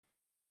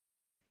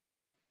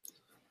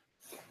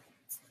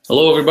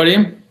Hello, everybody.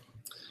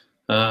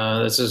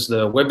 This is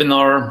the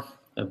webinar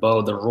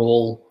about the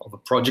role of a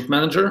project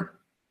manager.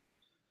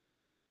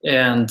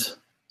 And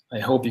I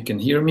hope you can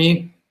hear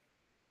me.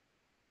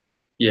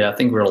 Yeah, I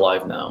think we're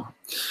live now.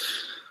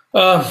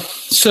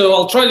 So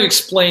I'll try to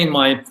explain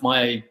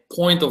my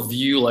point of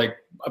view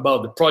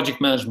about the project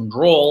management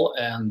role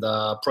and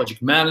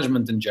project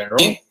management in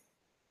general.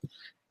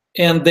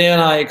 And then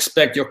I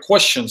expect your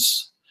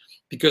questions,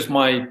 because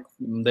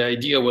the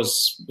idea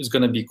is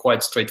going to be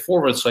quite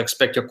straightforward. So I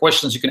expect your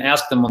questions. You can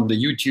ask them on the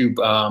YouTube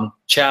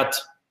chat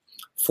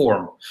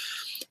forum.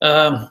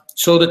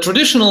 So the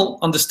traditional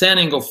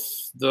understanding of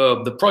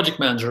the project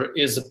manager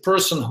is a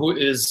person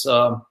who's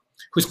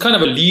kind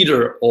of a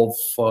leader of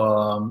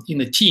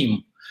in a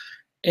team,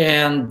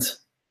 and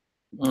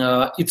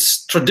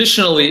it's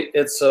traditionally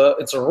it's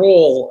a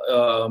role.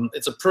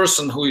 It's a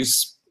person who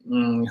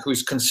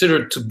is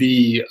considered to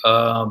be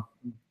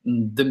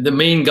the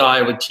main guy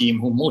of a team,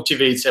 who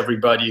motivates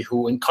everybody,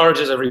 who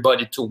encourages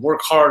everybody to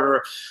work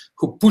harder,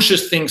 who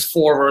pushes things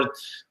forward,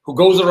 who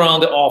goes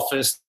around the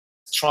office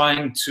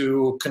trying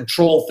to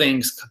control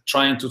things,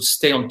 trying to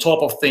stay on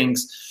top of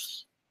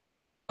things.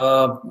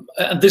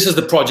 And this is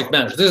the project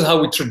manager. This is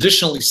how we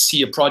traditionally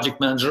see a project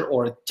manager,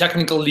 or a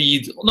technical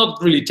lead, not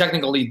really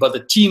technical lead, but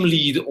the team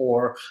lead,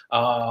 or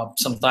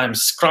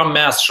sometimes Scrum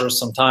Master.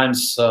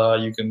 Sometimes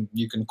you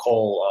can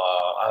call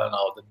I don't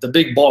know, the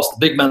big boss, the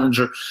big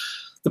manager,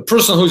 the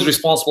person who's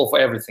responsible for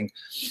everything.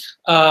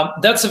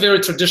 That's a very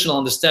traditional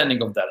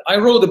understanding of that. I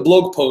wrote a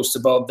blog post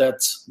about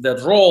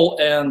that role,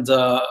 and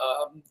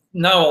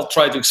now I'll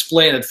try to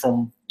explain it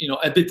from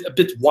a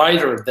bit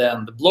wider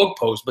than the blog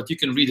post, but you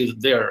can read it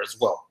there as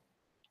well.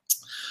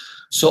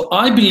 So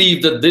I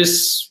believe that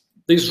this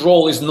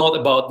role is not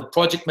about, the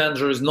project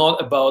manager is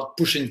not about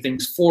pushing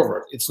things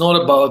forward. It's not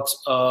about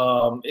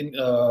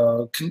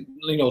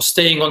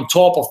staying on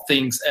top of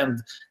things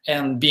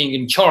and being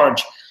in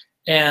charge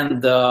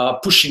and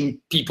pushing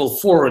people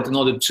forward in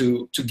order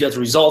to get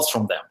results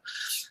from them.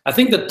 I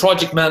think that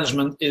project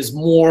management is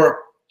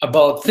more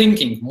about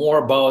thinking, more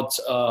about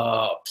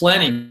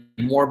planning,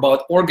 more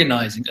about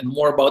organizing, and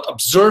more about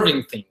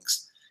observing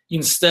things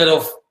instead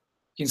of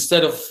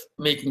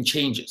making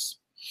changes.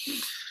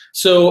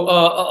 So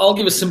I'll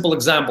give a simple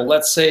example.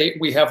 Let's say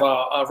we have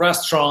a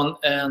restaurant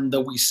and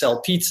we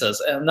sell pizzas,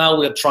 and now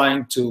we're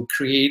trying to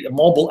create a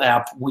mobile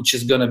app which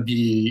is going to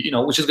be,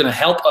 which is going to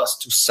help us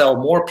to sell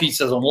more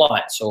pizzas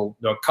online. So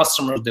there are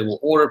customers, they will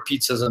order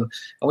pizzas, and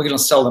we're going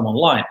to sell them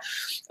online.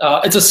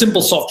 It's a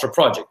simple software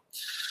project.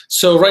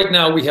 So right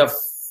now we have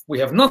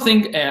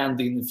nothing, and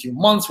in a few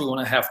months we want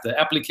to have the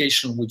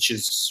application which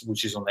is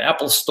on the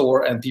Apple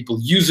Store, and people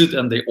use it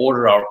and they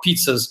order our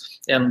pizzas,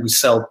 and we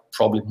sell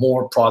probably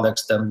more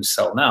products than we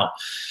sell now.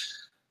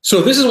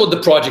 So this is what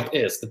the project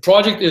is. The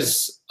project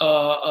is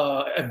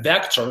a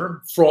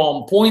vector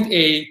from point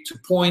A to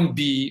point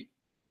B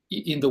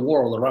in the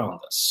world around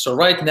us. So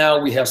right now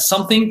we have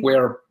something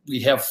where we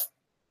have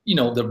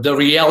the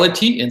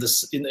reality in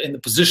the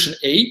position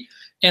A,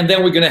 and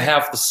then we're going to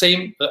have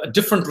a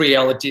different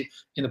reality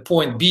in the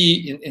point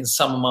B in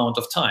some amount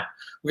of time.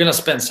 We're going to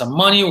spend some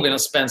money. We're going to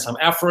spend some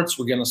efforts.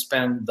 We're going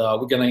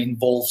to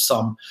involve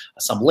some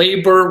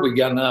labor. We're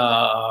going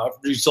to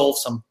resolve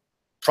some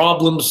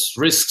problems,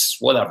 risks,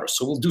 whatever.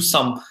 So we'll do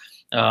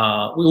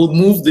we will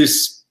move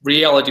this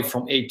reality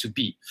from A to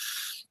B.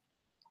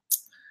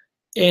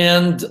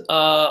 And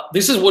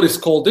this is what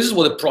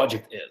a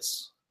project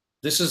is.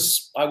 This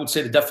is, I would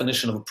say, the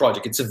definition of a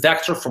project. It's a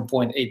vector from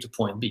point A to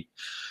point B.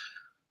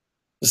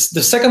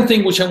 The second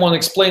thing which I want to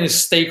explain is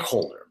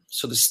stakeholder.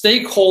 So the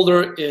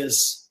stakeholder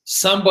is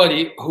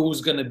somebody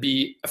who's going to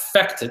be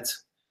affected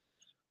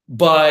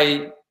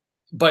by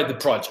the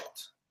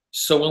project.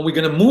 So when we're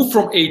going to move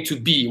from A to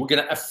B, we're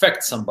going to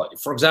affect somebody.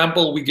 For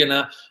example, we're going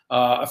to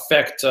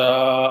affect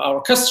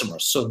our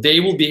customers. So they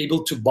will be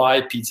able to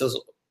buy pizzas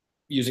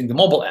using the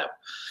mobile app.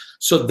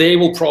 So they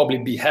will probably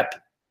be happy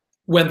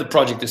when the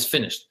project is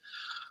finished.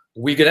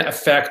 We're going to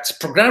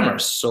affect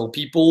programmers. So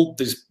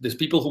there's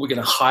people who we're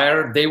going to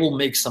hire. They will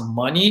make some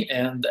money,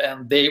 and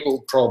they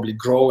will probably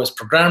grow as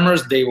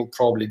programmers. They will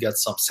probably get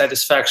some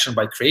satisfaction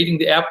by creating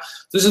the app.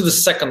 This is the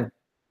second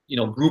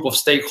group of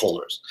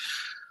stakeholders.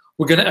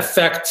 We're going to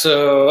affect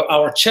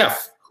our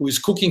chef who is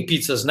cooking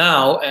pizzas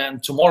now,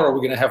 and tomorrow we're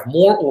going to have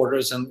more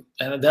orders, and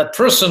that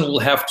person will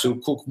have to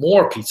cook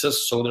more pizzas.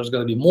 So there's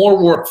going to be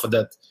more work for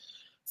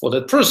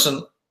that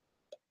person.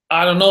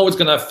 I don't know if it's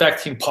going to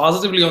affect him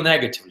positively or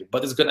negatively,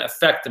 but it's going to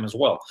affect him as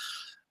well.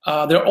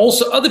 There are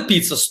also other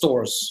pizza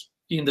stores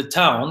in the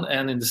town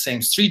and in the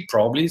same street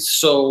probably.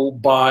 So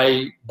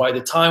by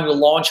the time we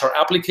launch our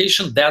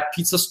application, that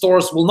pizza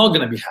stores will not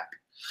going to be happy.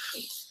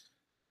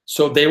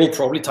 So they will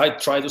probably try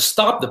to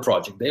stop the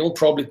project. They will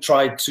probably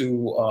try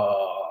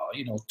to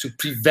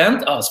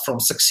prevent us from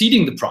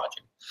succeeding the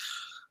project.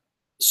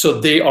 So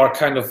they are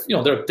kind of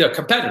they're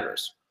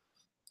competitors.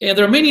 And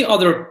there are many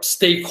other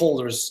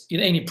stakeholders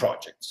in any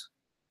project.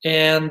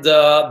 And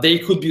they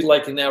could be,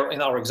 like in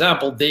our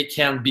example, they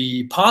can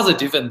be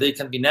positive and they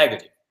can be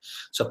negative.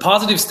 So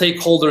positive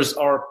stakeholders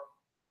are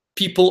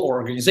people or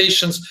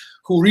organizations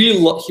who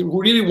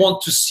really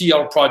want to see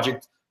our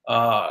project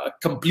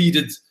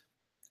completed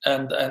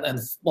and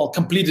well,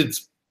 completed,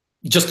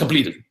 just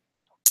completed.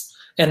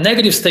 And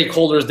negative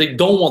stakeholders, they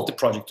don't want the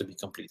project to be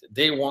completed.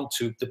 They want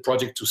the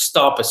project to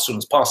stop as soon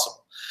as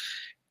possible.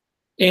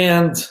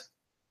 And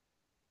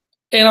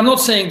I'm not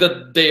saying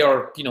that they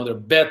are, they're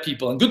bad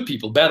people and good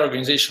people, bad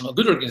organizations or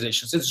good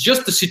organizations. It's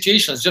just the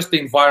situation, it's just the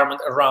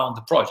environment around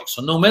the project.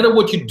 So no matter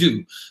what you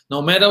do,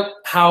 no matter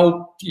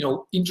how,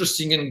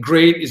 interesting and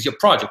great is your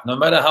project, no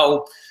matter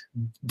how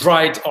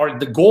bright are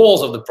the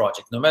goals of the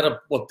project, no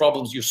matter what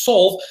problems you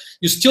solve,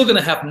 you're still going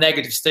to have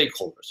negative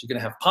stakeholders. You're going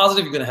to have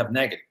positive, you're going to have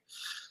negative.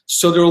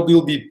 So there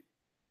will be,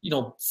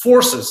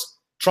 forces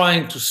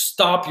trying to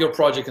stop your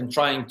project and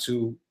trying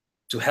to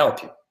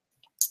help you.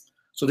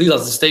 So these are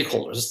the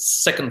stakeholders. The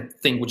second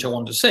thing which I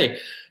want to say.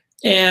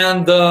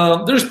 And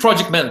there's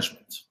project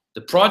management.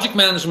 The project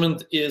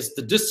management is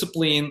the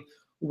discipline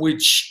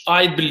which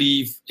I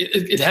believe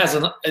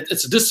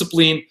it's a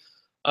discipline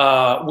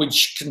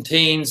which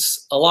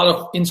contains a lot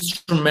of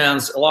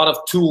instruments, a lot of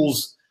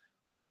tools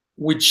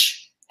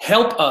which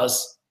help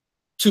us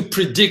to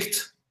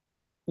predict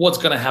what's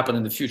going to happen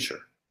in the future.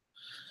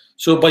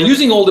 So by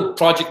using all the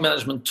project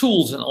management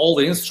tools and all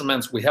the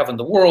instruments we have in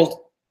the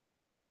world,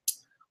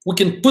 we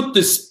can put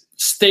these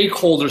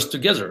stakeholders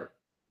together.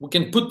 We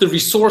can put the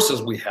resources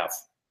we have,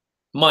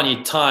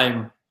 money,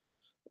 time,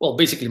 well,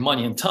 basically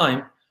money and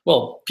time,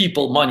 well,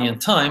 people, money, and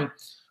time.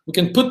 We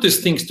can put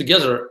these things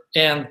together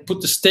and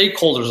put the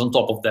stakeholders on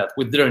top of that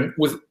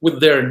with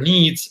their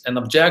needs and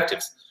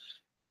objectives.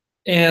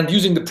 And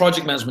using the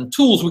project management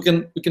tools, we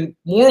can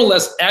more or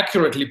less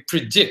accurately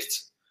predict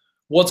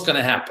what's going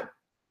to happen.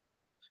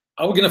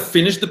 Are we going to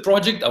finish the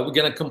project? Are we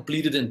going to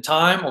complete it in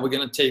time? Are we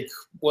going to take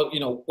what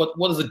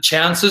are the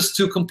chances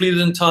to complete it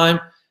in time,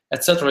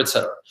 et cetera, et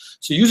cetera.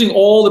 So using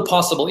all the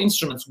possible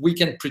instruments, we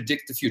can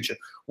predict the future.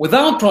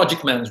 Without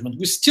project management,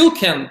 we still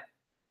can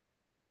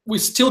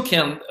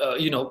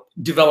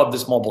develop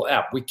this mobile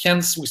app. We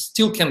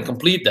still can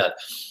complete that,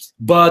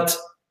 but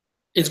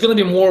it's going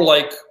to be more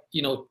like,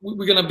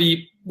 we're going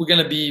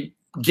to be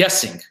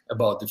guessing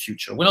about the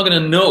future. We're not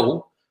going to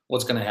know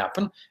what's going to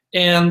happen.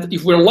 And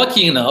if we're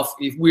lucky enough,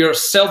 if we are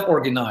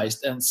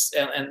self-organized and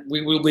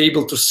we will be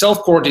able to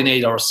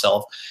self-coordinate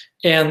ourselves,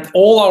 and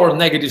all our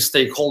negative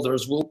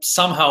stakeholders will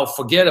somehow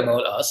forget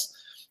about us,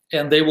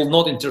 and they will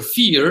not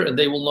interfere, and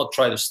they will not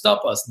try to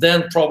stop us,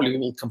 then probably we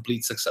will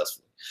complete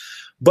successfully.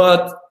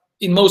 But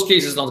in most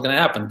cases, it's not going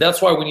to happen.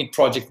 That's why we need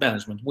project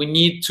management. We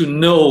need to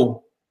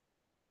know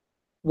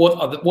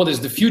what is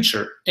the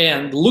future,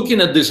 and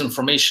looking at this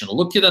information,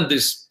 looking at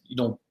this,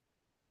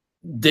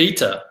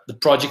 data the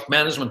project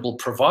management will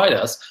provide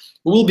us,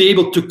 we will be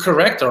able to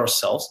correct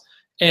ourselves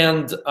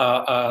and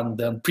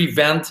then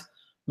prevent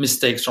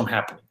mistakes from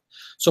happening.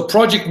 So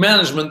project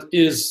management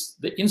is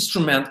the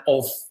instrument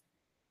of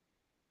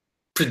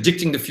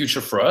predicting the future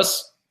for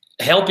us,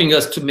 helping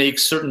us to make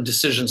certain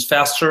decisions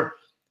faster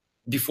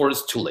before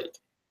it's too late.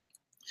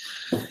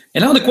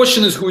 And now the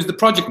question is, who is the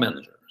project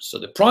manager? So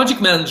the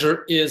project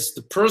manager is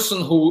the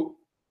person who,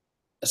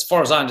 as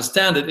far as I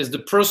understand it, is the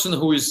person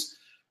who is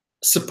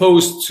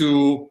supposed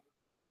to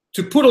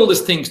put all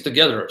these things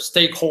together,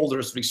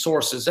 stakeholders,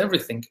 resources,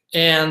 everything,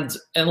 and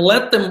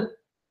let them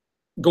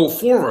go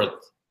forward.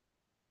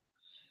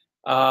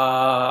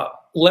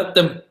 Let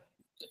them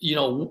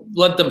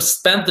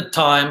spend the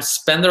time,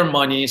 spend their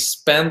money,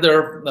 spend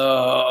their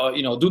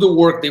do the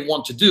work they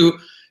want to do.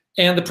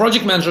 And the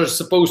project manager is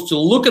supposed to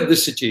look at the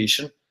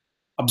situation,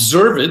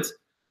 observe it,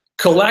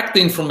 collect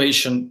the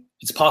information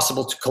it's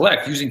possible to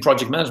collect using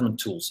project management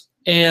tools,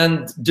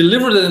 and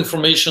deliver that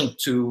information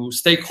to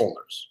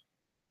stakeholders,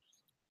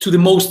 to the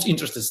most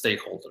interested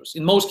stakeholders.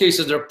 In most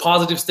cases, there are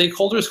positive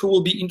stakeholders who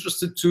will be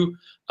interested to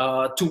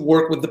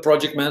work with the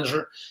project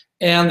manager,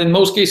 and in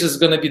most cases, it's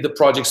going to be the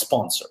project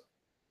sponsor.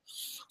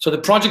 So the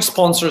project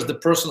sponsor is the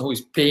person who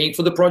is paying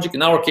for the project.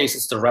 In our case,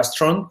 it's the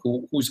restaurant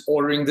who's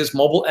ordering this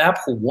mobile app,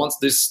 who wants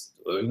this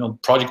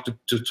project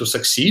to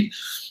succeed.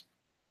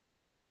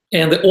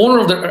 And the owner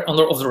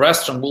of the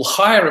restaurant will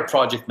hire a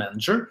project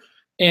manager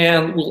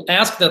and will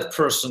ask that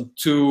person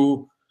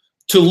to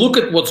look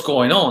at what's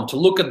going on, to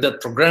look at the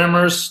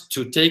programmers,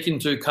 to take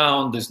into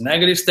account these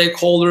negative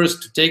stakeholders,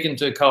 to take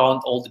into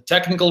account all the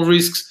technical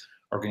risks,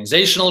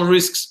 organizational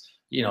risks,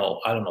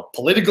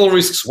 political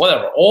risks,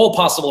 whatever, all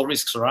possible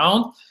risks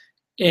around,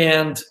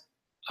 and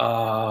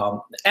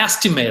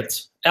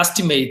estimate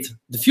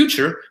the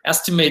future,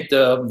 estimate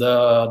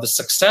the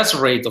success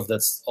rate of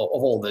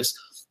all this,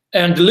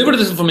 and deliver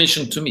this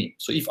information to me.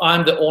 So if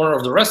I'm the owner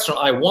of the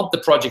restaurant, I want the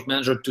project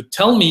manager to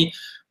tell me,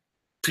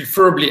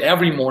 preferably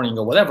every morning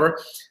or whatever,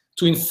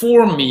 to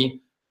inform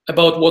me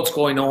about what's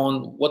going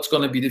on, what's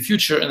going to be the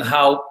future, and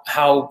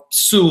how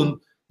soon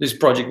this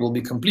project will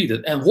be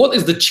completed, and what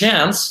is the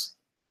chance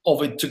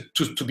of it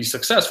to be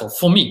successful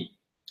for me.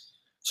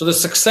 So the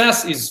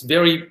success is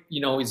very,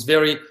 it's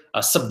very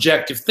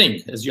subjective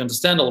thing, as you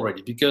understand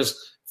already,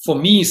 because for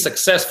me,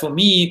 success for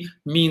me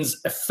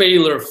means a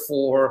failure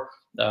for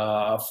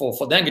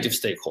for negative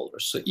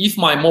stakeholders. So if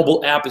my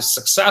mobile app is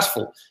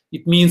successful,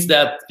 it means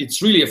that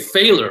it's really a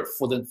failure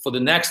for the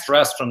next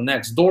restaurant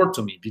next door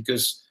to me,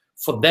 because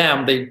for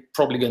them, they're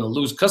probably going to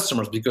lose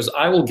customers because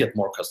I will get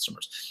more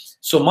customers.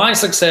 So my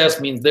success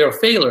means their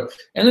failure.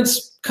 And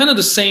it's kind of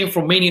the same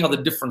for many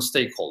other different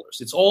stakeholders.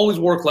 It's always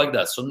worked like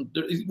that. So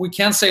we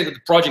can't say that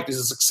the project is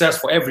a success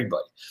for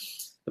everybody.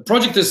 The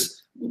project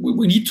is,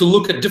 we need to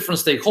look at different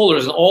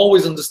stakeholders and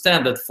always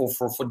understand that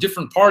for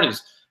different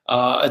parties,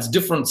 it's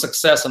different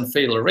success and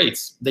failure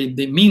rates.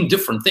 They mean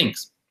different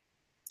things.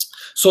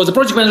 So the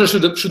project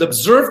manager should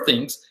observe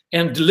things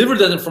and deliver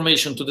that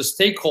information to the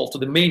stakeholder, to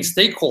the main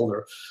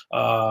stakeholder,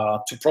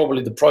 to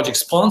probably the project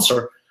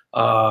sponsor.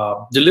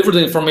 Deliver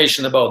the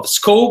information about the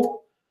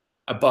scope,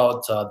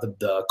 about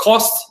the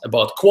cost,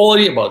 about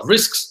quality, about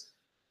risks,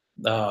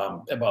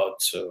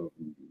 about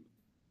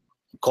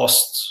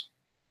cost,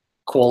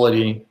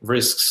 quality,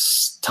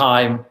 risks,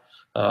 time,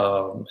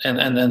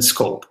 and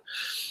scope.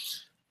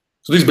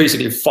 So these are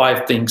basically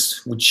 5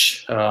 things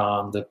which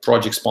the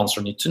project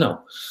sponsor need to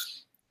know.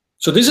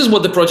 So this is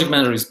what the project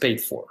manager is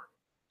paid for.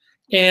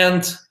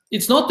 And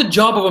it's not the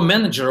job of a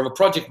manager, of a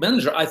project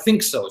manager, I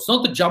think so. It's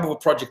not the job of a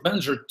project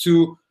manager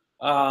to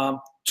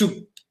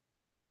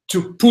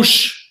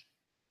push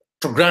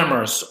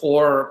programmers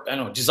or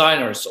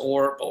designers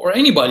or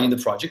anybody in the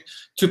project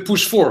to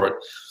push forward.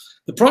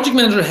 The project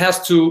manager has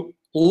to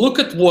look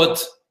at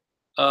the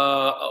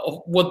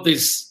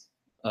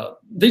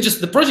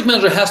project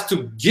manager has to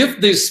give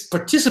these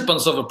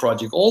participants of a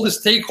project, all the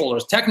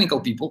stakeholders, technical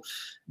people,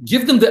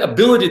 give them the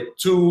ability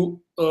to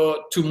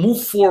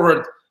move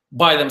forward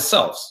by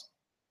themselves.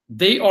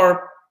 They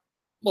are,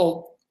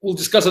 well, we'll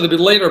discuss it a bit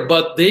later,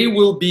 but they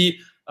will be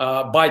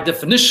by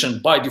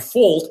definition, by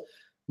default,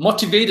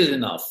 motivated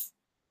enough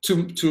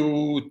to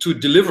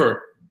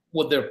deliver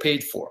what they're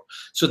paid for.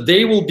 So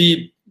they will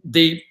be,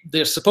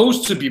 they're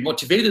supposed to be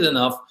motivated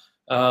enough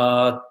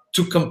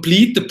to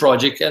complete the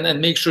project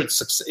and make sure it's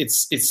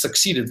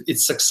succeeded,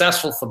 it's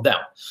successful for them.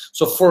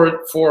 So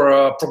for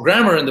a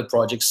programmer in the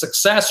project,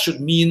 success should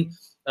mean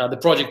the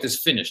project is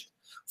finished.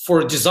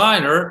 For a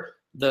designer,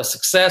 the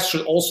success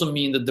should also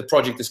mean that the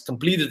project is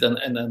completed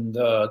and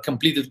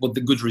completed with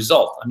the good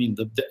result. I mean,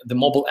 the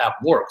mobile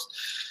app works.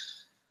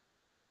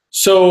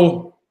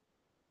 So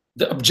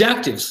the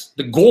objectives,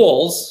 the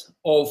goals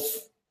of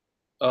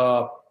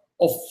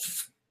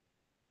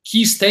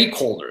key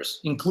stakeholders,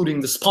 including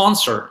the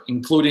sponsor,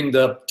 including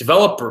the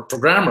developer,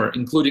 programmer,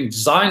 including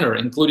designer,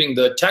 including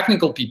the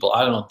technical people,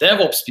 I don't know,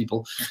 DevOps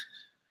people,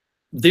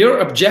 their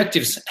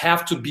objectives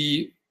have to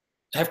be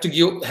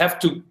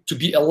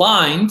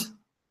aligned,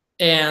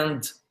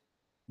 and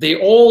they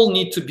all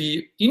need to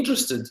be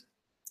interested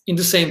in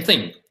the same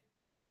thing.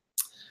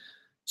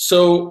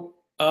 So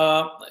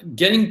I'm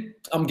getting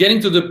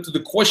to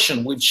the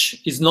question,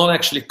 which is not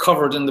actually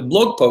covered in the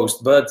blog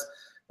post, but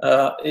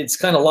it's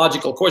kind of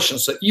logical question.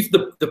 So if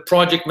the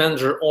project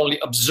manager only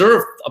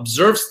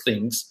observes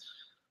things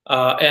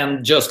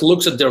and just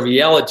looks at their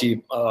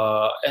reality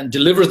and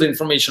delivers the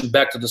information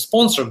back to the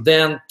sponsor,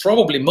 then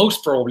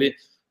most probably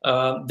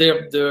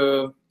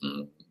the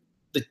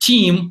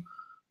team,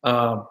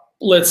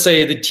 let's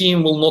say the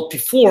team will not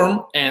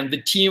perform and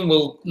the team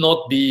will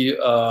not be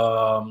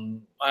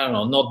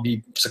not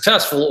be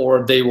successful,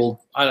 or they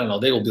will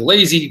be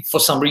lazy for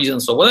some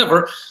reasons or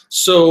whatever.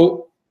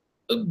 So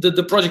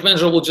the project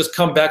manager will just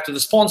come back to the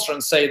sponsor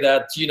and say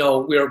that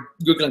we're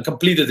going to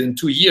complete it in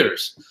 2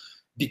 years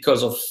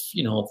because of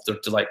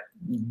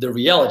the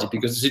reality,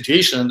 because the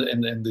situation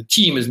and the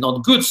team is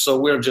not good, so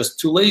we're just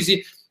too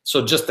lazy.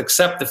 So just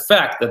accept the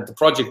fact that the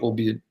project will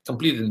be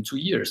completed in 2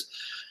 years.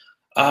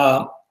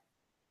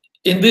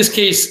 In this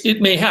case, it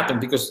may happen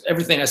because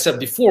everything I said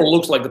before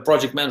looks like the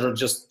project manager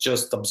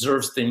just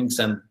observes things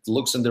and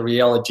looks in the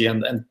reality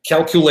and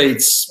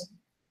calculates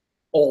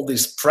all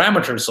these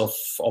parameters of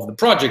the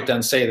project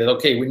and say that,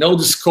 okay, we know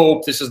the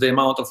scope, this is the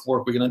amount of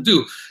work we're going to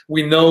do.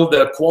 We know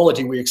the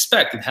quality we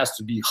expect. It has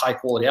to be high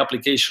quality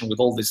application with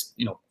all these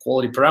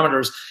quality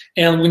parameters.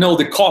 And we know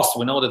the cost.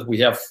 We know that we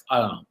have,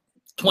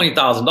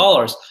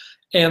 $20,000.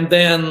 And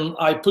then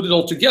I put it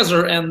all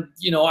together and,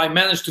 I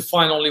managed to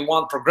find only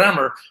one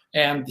programmer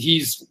and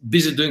he's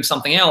busy doing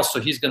something else. So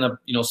he's going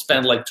to,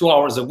 spend like 2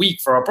 hours a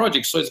week for our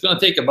project. So it's going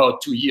to take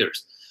about 2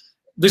 years.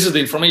 This is the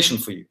information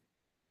for you.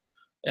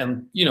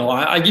 And,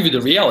 I give you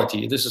the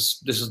reality. This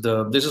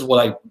is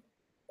what I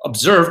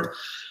observed.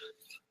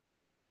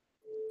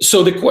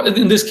 So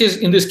in this case,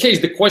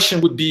 the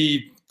question would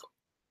be,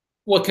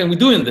 what can we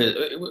do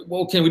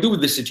what can we do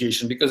with this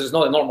situation? Because it's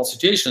not a normal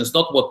situation. It's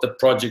not what the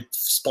project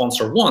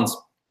sponsor wants.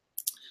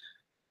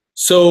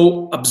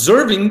 So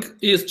observing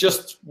is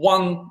just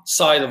one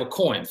side of a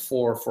coin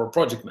for a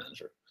project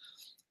manager.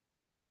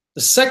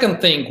 The second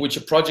thing which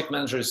a project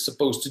manager is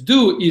supposed to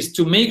do is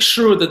to make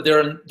sure that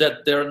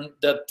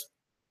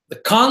the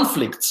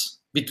conflicts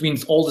between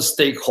all the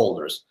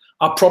stakeholders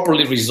are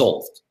properly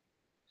resolved.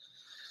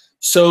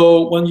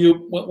 So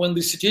when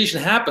the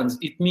situation happens,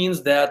 it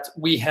means that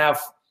we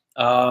have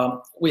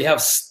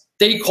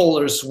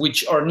stakeholders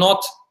which are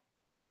not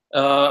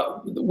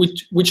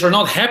which are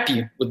not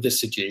happy with this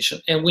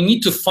situation, and we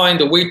need to find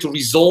a way to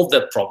resolve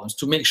that problems,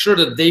 to make sure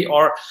that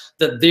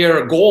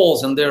their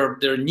goals and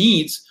their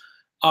needs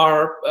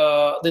are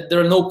that there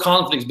are no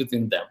conflicts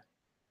between them.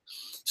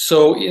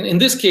 So in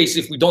this case,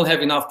 if we don't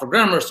have enough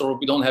programmers, or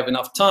we don't have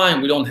enough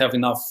time, we don't have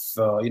enough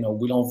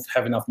we don't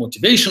have enough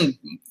motivation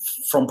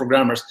from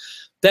programmers,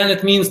 then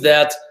it means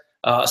that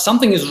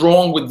something is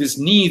wrong with these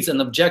needs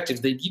and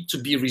objectives. They need to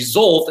be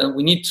resolved, and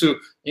we need to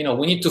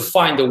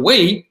find a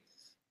way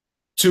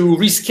to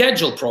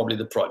reschedule probably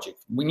the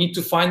project. We need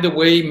to find a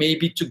way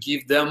maybe to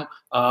give them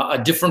a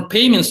different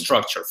payment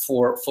structure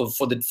for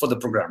the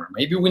programmer.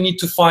 Maybe we need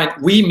to find,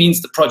 we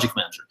means the project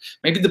manager.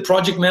 Maybe the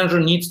project manager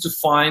needs to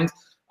find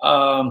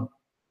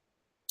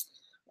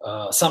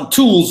some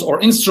tools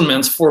or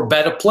instruments for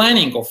better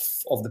planning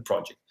of the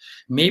project.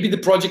 Maybe the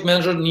project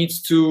manager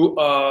needs to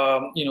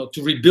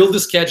to rebuild the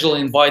schedule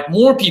and invite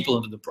more people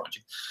into the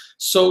project.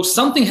 So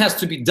something has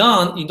to be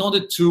done in order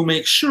to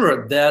make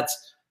sure that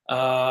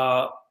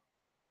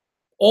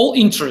all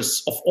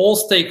interests of all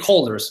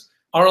stakeholders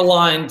are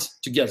aligned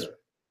together,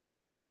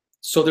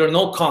 so there are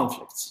no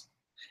conflicts.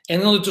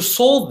 And in order to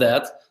solve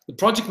that, the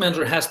project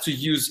manager has to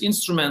use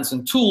instruments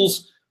and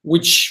tools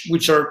which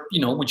are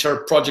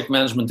project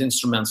management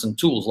instruments and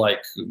tools,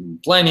 like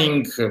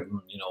planning,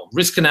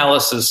 risk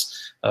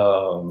analysis,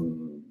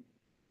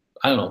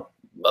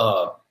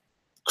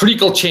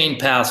 critical chain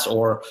paths,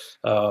 or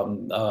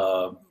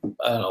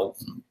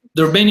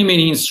there are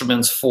many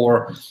instruments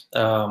for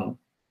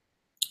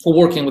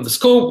working with the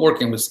scope,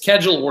 working with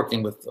schedule,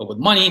 working with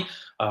money,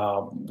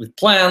 with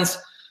plans.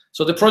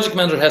 So the project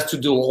manager has to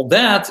do all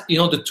that in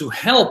order to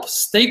help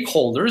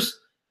stakeholders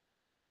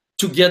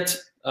to get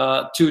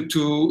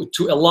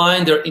to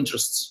align their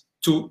interests,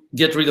 to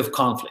get rid of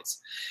conflicts.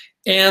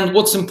 And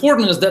what's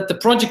important is that the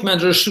project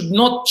manager should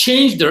not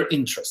change their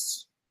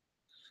interests.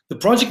 The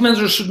project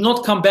manager should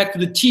not come back to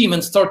the team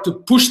and start to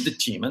push the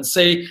team and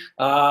say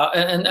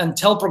and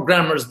tell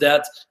programmers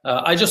that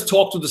I just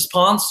talked to the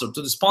sponsor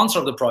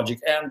of the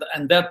project,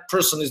 and that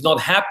person is not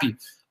happy,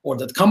 or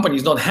that company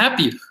is not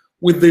happy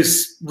with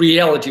this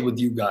reality with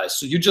you guys.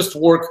 So you just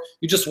work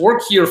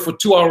here for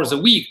 2 hours a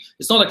week.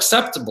 It's not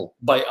acceptable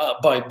by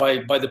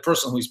the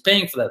person who is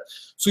paying for that.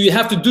 So you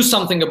have to do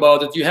something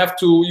about it. You have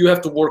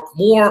to work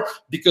more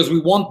because we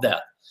want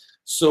that.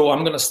 So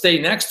I'm gonna stay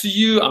next to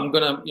you. I'm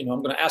gonna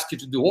ask you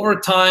to do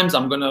overtimes.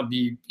 I'm gonna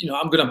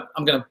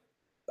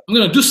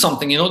do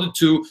something in order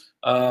to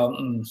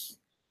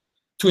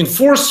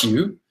enforce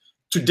you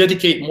to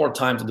dedicate more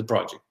time to the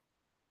project.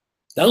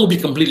 That will be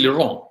completely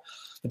wrong.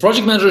 The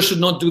project manager should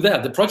not do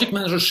that. The project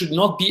manager should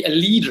not be a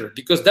leader,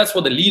 because that's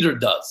what a leader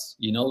does.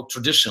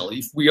 Traditionally,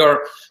 if we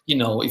are,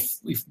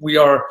 if we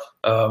are,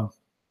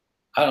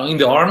 in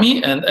the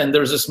army, and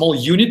there's a small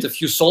unit, a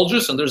few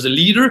soldiers, and there's a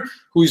leader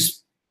who is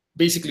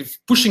basically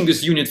pushing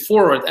this unit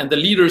forward, and the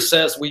leader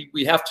says,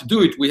 we have to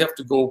do it. We have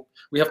to go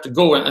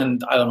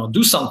and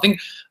do something,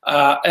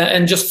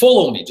 and just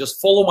follow me.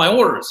 Just follow my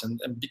orders, and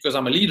because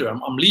I'm a leader,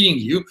 I'm leading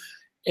you,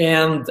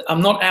 and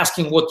I'm not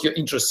asking what your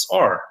interests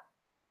are.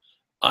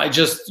 You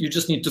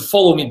just need to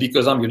follow me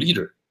because I'm your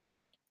leader.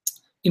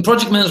 In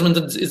project management,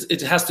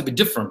 it has to be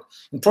different.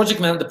 In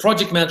the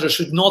project manager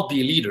should not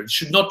be a leader. It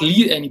should not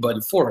lead anybody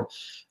forward.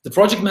 The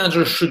project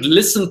manager should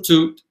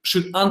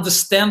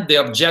understand the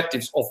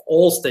objectives of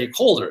all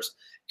stakeholders,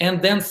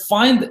 and then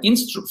find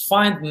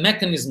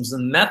mechanisms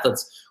and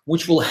methods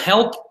which will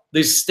help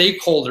these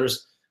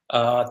stakeholders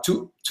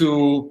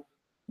to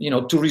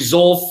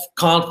resolve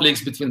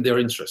conflicts between their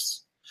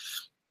interests.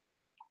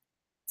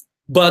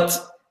 But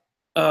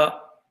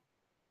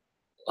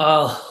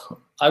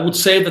I would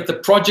say that the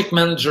project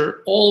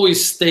manager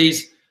always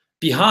stays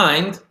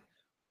behind,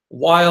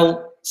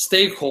 while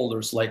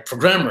stakeholders like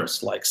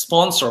programmers, like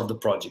sponsor of the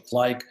project,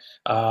 like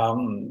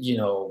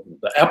the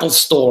Apple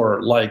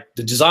Store, like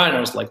the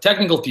designers, like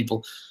technical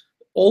people,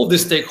 all the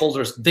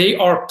stakeholders, they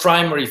are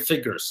primary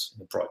figures in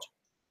the project.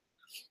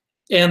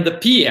 And the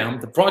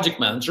PM, the project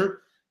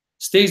manager,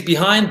 stays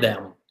behind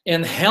them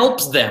and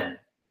helps them.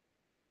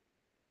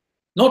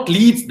 Not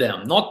leads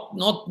them,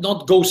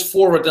 not goes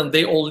forward and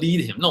they all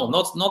lead him. No,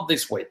 not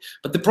this way.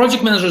 But the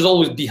project manager is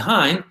always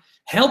behind,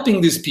 helping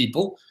these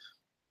people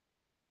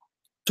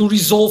to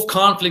resolve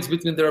conflicts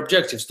between their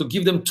objectives, to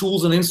give them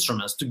tools and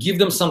instruments, to give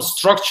them some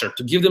structure,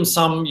 to give them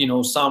some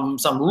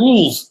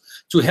rules,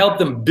 to help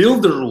them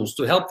build the rules,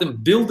 to help them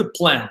build the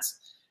plans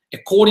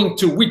according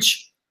to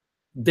which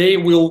they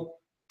will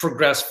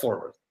progress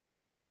forward.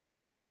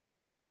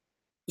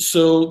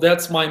 So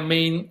that's my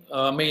main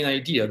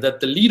idea, that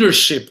the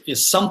leadership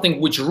is something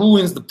which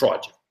ruins the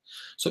project.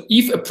 So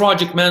if a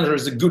project manager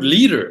is a good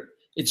leader,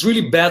 it's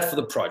really bad for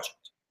the project.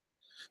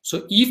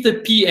 So if the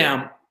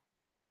PM,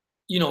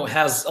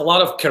 has a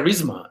lot of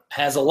charisma,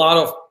 has a lot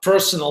of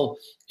personal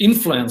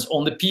influence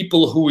on the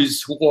people who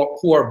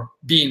are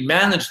being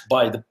managed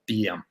by the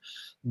PM,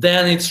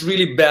 then it's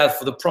really bad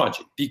for the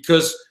project,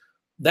 because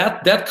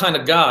that kind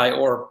of guy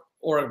or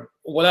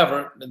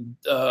whatever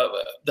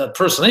that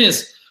person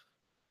is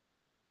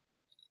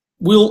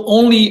will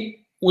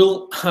only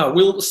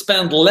will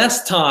spend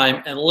less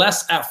time and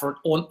less effort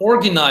on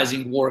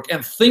organizing work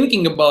and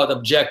thinking about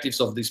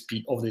objectives of these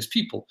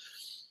people,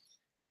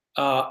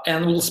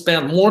 and will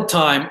spend more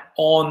time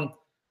on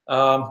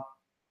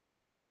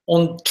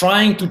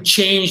trying to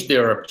change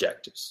their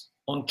objectives,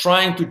 on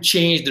trying to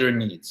change their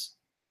needs.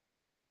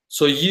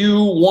 So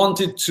you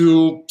wanted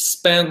to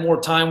spend more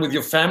time with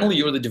your family,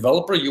 you're the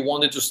developer, you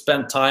wanted to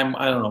spend time,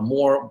 I don't know,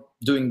 more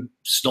doing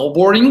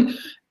snowboarding,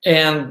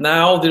 and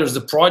now there's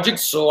the project,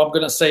 so I'm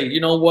gonna say,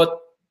 you know what,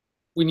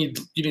 you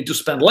need to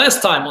spend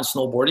less time on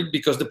snowboarding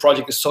because the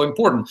project is so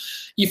important.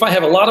 If I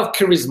have a lot of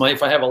charisma,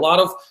 if I have a lot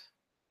of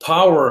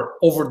power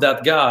over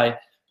that guy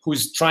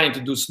who's trying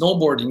to do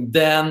snowboarding,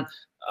 then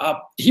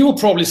he will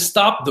probably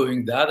stop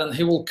doing that and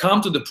he will come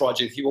to the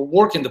project, he will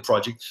work in the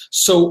project.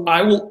 So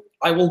I will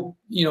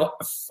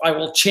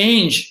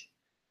change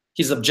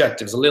his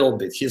objectives a little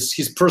bit,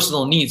 his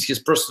personal needs, his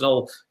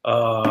personal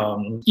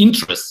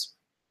interests.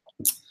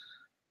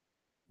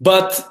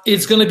 But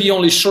it's going to be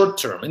only short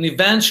term, and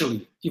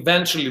eventually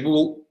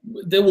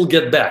they will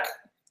get back.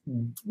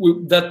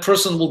 That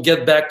person will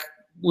get back.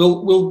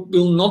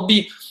 Will not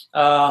be.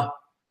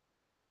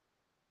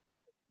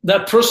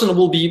 That person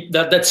will be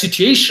that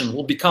situation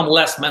will become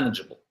less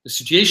manageable. The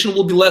situation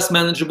will be less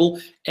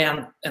manageable,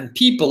 and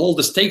people, all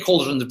the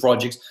stakeholders in the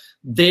projects,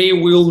 they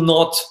will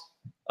not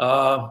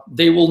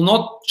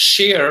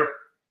share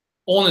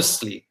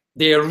honestly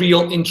their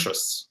real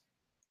interests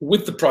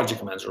with the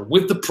project manager,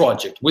 with the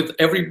project, with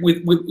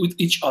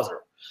each other.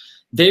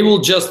 They will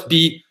just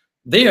be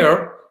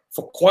there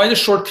for quite a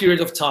short period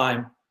of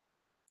time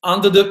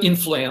under the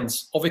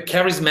influence of a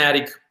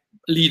charismatic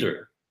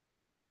leader.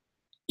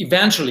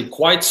 Eventually,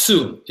 quite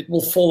soon, it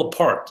will fall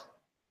apart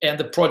and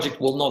the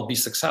project will not be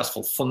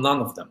successful for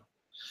none of them,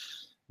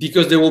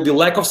 because there will be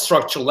lack of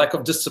structure, lack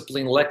of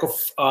discipline, lack of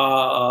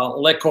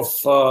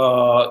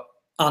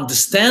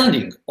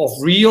understanding of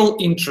real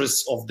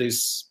interests of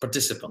these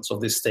participants,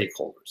 of these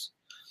stakeholders.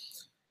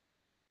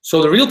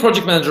 So the real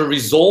project manager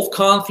resolve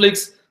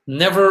conflicts,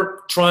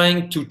 never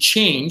trying to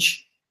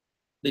change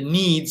the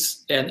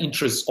needs and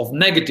interests of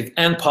negative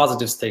and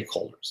positive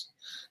stakeholders.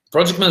 The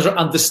project manager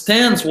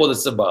understands what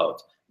it's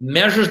about,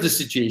 measures the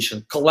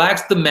situation,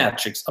 collects the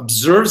metrics,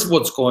 observes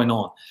what's going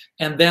on,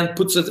 and then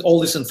puts all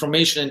this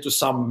information into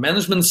some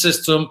management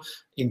system,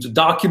 into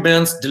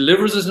documents,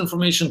 delivers this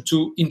information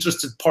to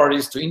interested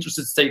parties, to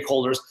interested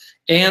stakeholders.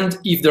 And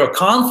if there are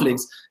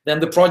conflicts, then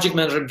the project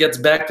manager gets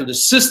back to the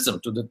system,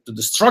 to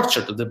the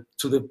structure, to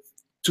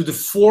the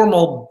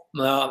formal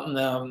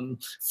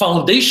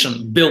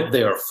foundation built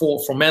there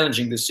for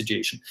managing this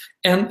situation,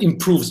 and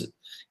improves it.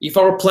 If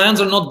our plans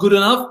are not good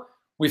enough,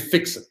 we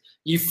fix it.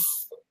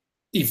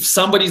 If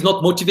somebody is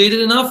not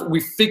motivated enough,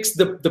 we fix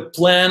the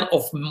plan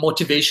of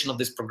motivation of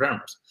these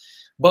programmers.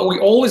 But we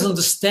always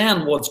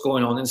understand what's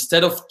going on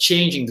instead of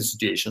changing the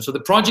situation. So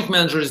the project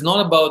manager is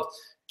not about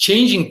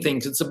changing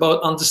things. It's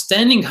about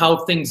understanding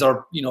how things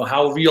are,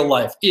 how real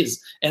life is,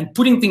 and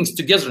putting things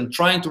together and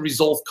trying to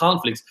resolve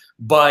conflicts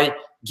by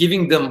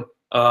giving them,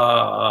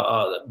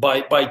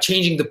 by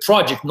changing the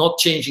project, not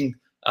changing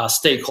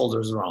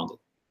stakeholders around it.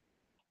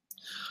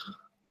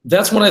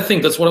 That's what I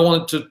think. That's what I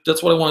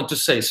wanted to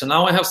say. So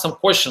now I have some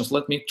questions.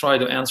 Let me try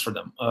to answer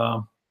them.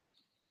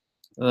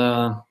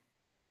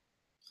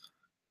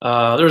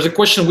 There's a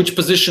question: which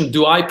position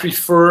do I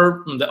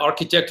prefer, the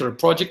architect or a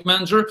project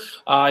manager?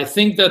 I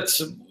think that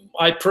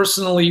I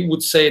personally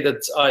would say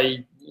that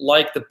I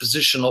like the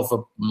position of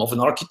an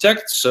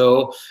architect.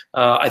 So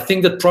I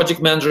think that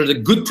project manager, the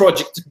good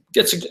project,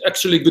 gets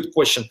actually a good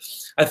question.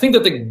 I think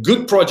that a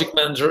good project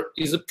manager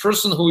is a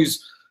person who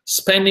is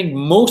spending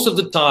most of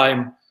the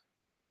time,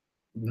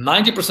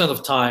 90%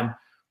 of time,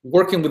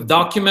 working with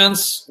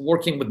documents,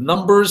 working with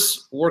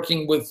numbers,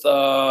 working with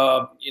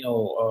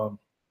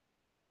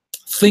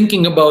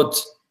thinking about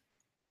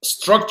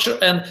structure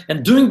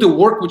and doing the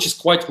work which is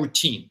quite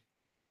routine.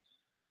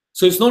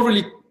 So it's not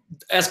really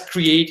as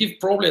creative,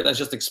 probably, as I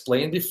just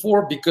explained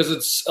before, because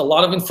it's a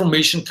lot of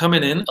information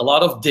coming in, a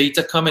lot of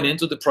data coming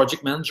into the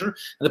project manager,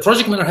 and the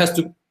project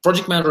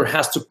manager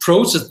has to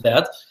process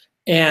that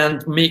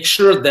and make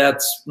sure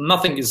that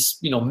nothing is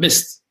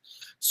missed.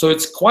 So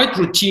it's quite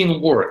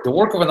routine work. The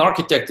work of an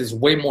architect is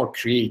way more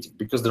creative,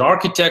 because the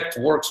architect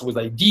works with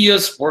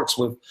ideas, works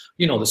with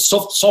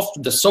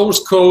the source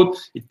code.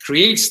 It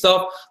creates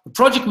stuff. The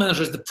project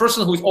manager is the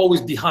person who is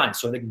always behind.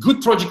 So a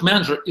good project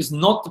manager is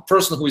not the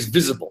person who is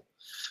visible.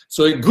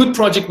 So a good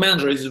project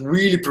manager is a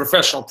really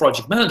professional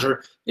project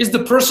manager, is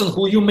the person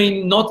who you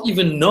may not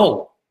even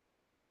know,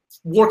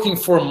 working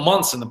for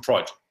months in the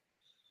project.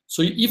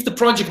 So if the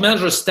project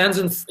manager stands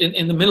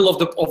in the middle of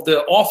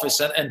the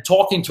office and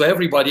talking to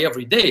everybody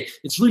every day,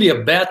 it's really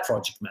a bad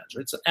project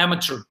manager. It's an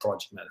amateur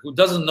project manager who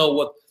doesn't know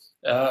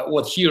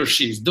what he or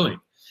she is doing.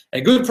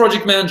 A good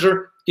project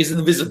manager is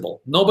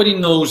invisible. Nobody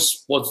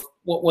knows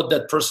what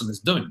that person is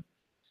doing.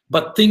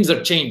 But things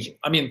are changing.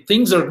 I mean,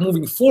 things are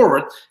moving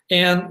forward,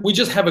 and we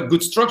just have a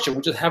good structure.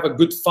 We just have a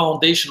good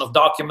foundation of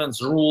documents,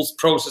 rules,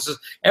 processes.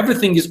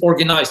 Everything is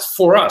organized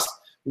for us.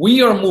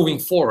 We are moving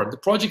forward. The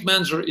project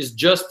manager is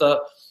just a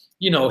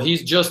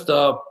he's just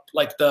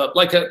like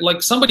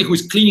somebody who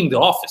is cleaning the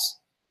office.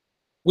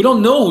 We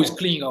don't know who is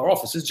cleaning our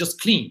office. It's just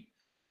clean.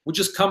 We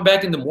just come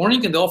back in the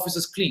morning and the office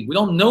is clean. We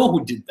don't know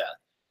who did that.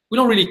 We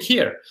don't really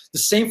care. The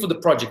same for the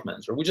project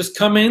manager. We just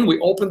come in, we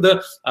open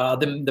the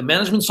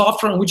management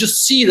software, and we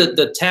just see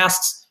the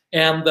tasks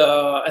and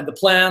the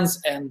plans,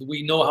 and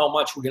we know how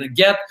much we're going to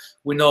get.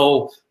 We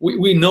know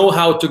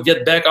how to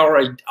get back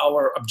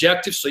our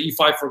objectives. So if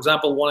I, for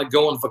example, want to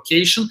go on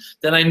vacation,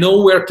 then I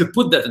know where to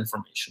put that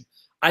information.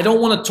 I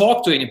don't want to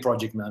talk to any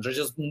project manager.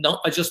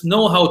 I just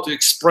know how to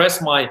express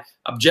my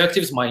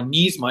objectives, my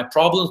needs, my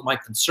problems, my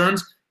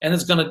concerns, and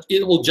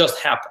it will just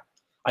happen.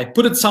 I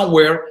put it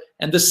somewhere,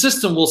 and the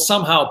system will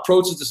somehow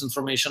process this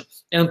information,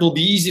 and it will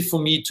be easy for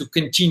me to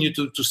continue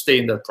to stay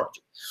in that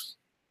project.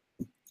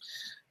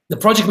 The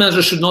project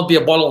manager should not be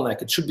a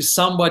bottleneck. It should be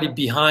somebody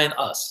behind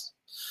us.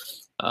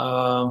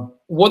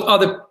 What are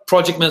the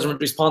project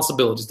management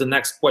responsibilities? The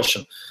next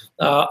question.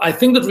 I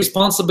think that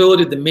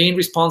the main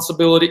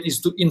responsibility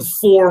is to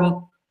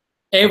inform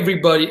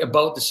everybody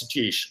about the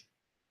situation.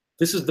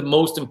 This is the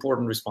most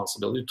important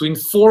responsibility, to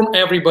inform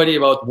everybody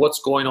about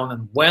what's going on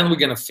and when we're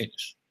going to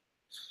finish.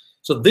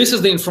 So this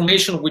is the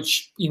information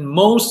which in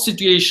most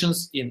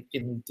situations, in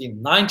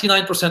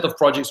 99% of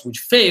projects which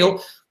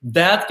fail,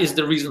 that is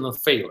the reason of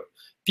failure.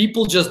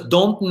 People just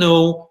don't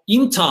know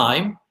in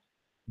time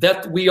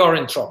that we are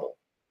in trouble.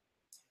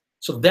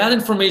 So that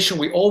information,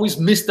 we always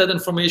miss that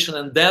information,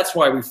 and that's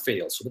why we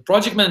fail. So the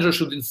project manager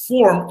should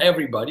inform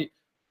everybody,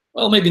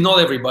 well, maybe not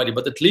everybody,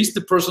 but at least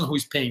the person who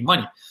is paying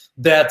money,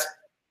 that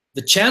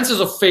the chances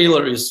of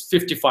failure is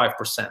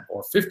 55%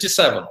 or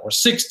 57 or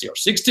 60 or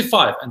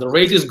 65, and the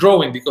rate is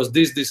growing because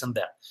this and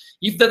that.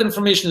 If that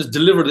information is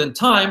delivered in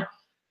time,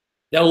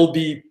 that will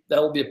be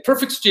a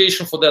perfect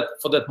situation for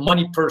that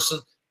money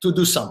person to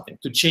do something,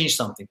 to change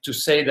something, to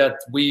say that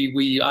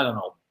I don't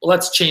know,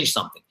 let's change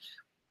something.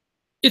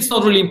 It's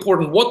not really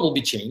important what will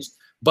be changed,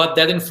 but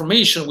that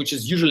information, which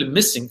is usually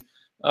missing,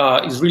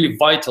 is really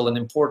vital and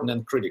important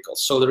and critical.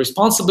 So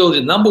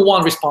the number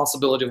one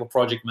responsibility of a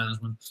project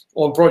management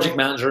or project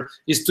manager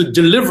is to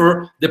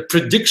deliver the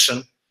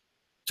prediction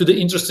to the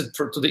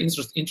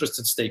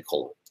interested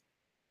stakeholder.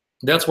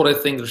 That's what I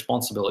think the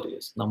responsibility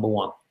is, number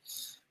one.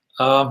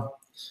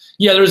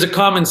 Yeah, there is a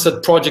comment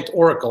said Project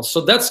Oracle.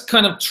 So that's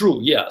kind of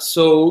true, yeah.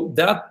 So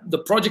that the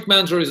project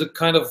manager is a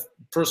kind of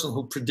person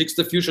who predicts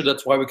the future.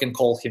 That's why we can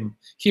call him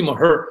or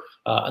her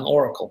an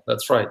oracle.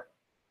 That's right.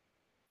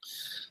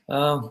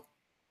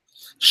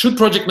 Should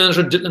project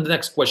manager, the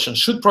next question,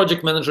 should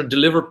project manager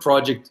deliver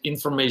project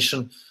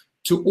information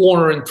to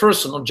owner in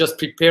person, or just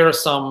prepare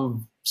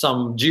some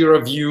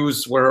Jira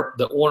views where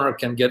the owner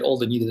can get all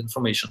the needed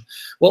information?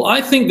 Well,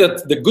 I think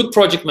that the good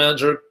project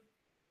manager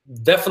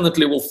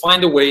definitely will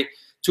find a way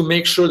to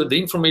make sure that the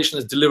information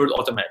is delivered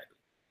automatically.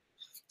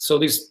 So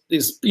these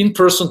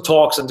in-person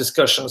talks and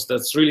discussions,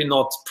 that's really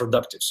not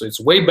productive. So it's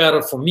way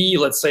better for me.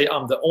 Let's say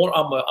I'm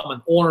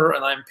an owner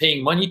and I'm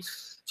paying money.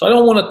 So I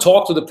don't want to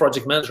talk to the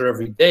project manager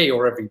every day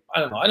or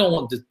I don't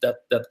want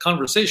that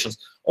conversations.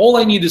 All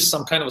I need is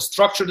some kind of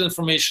structured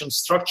information,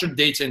 structured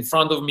data in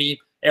front of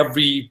me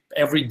every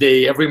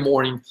day, every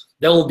morning.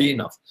 That will be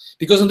enough.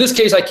 Because in this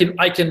case, I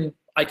can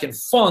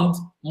fund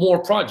more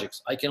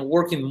projects. I can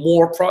work in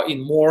more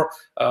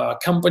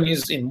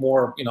companies,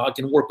 I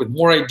can work with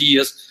more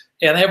ideas.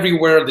 And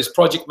everywhere, these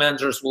project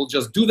managers will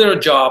just do their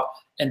job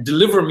and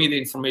deliver me the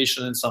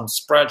information in some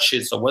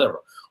spreadsheets or whatever.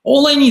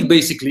 All I need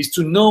basically is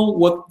to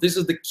know this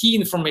is the key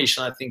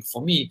information. I think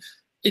for me,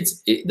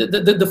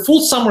 the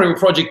full summary of a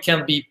project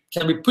can be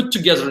put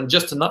together in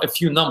just a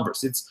few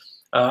numbers. It's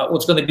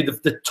what's going to be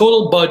the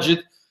total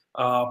budget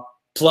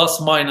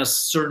plus minus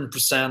certain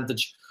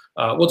percentage.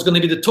 What's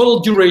going to be the total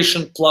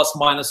duration plus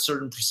minus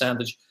certain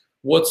percentage.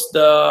 What's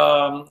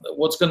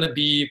going to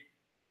be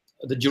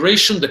the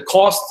duration, the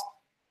cost.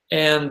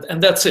 And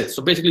that's it.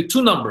 So basically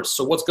 2 numbers.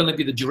 So what's going to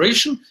be the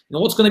duration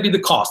and what's going to be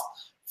the cost.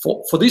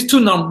 For these 2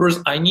 numbers,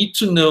 I need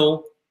to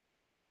know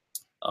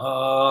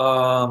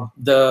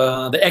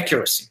the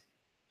accuracy.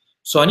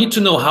 So I need to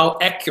know how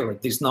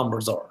accurate these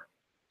numbers are.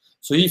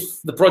 So if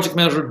the project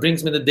manager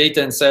brings me the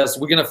data and says,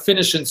 we're going to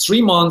finish in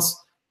 3 months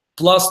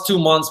plus 2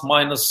 months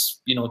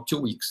minus 2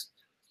 weeks.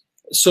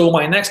 So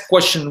my next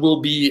question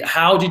will be,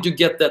 how did you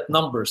get that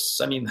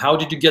numbers? I mean, how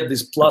did you get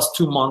this plus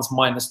 2 months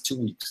minus 2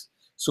 weeks?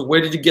 So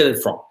where did you get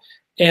it from?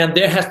 And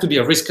there has to be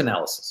a risk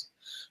analysis.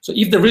 So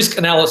if the risk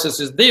analysis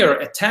is there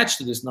attached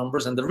to these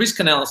numbers, and the risk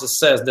analysis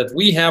says that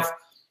we have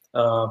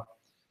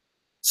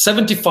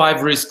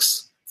 75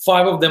 risks,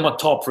 5 of them are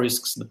top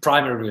risks, the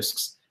primary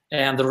risks,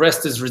 and the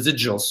rest is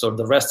residual, so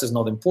the rest is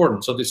not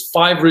important. So these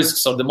 5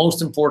 risks are the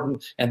most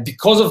important, and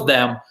because of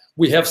them,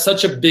 we have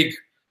such a big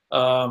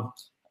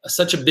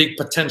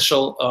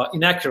potential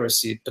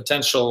inaccuracy,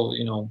 potential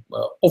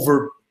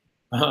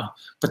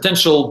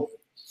potential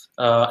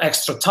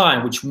extra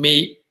time, which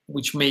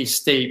may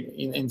stay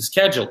in the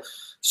schedule.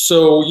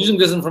 So using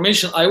this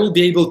information, I will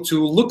be able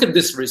to look at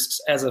these risks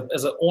as an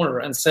owner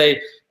and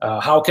say,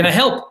 how can I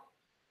help?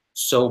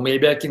 So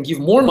maybe I can give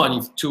more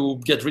money to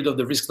get rid of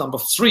the risk number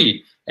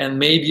 3, and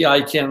maybe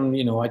I can,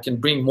 I can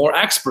bring more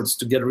experts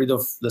to get rid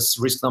of this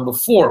risk number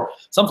 4,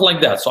 something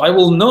like that. So I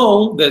will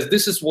know that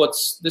these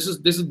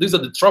are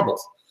the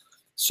troubles.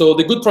 So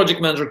the good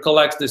project manager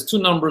collects these 2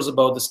 numbers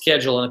about the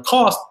schedule and the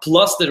cost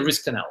plus the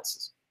risk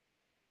analysis.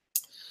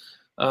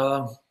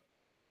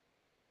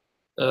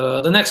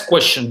 The next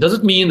question, does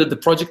it mean that the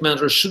project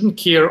manager shouldn't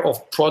care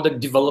of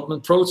product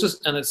development process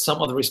and it's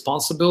some other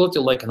responsibility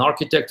like an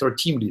architect or a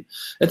team lead?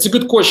 That's a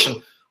good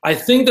question. I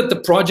think that the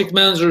project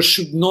manager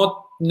should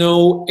not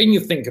know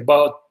anything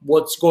about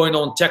what's going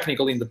on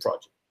technically in the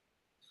project.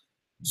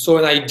 So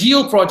an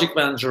ideal project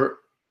manager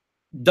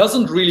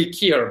doesn't really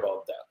care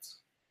about that.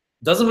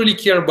 Doesn't really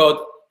care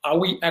about, are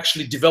we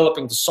actually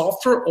developing the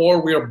software,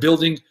 or we are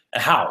building a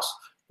house,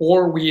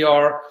 or we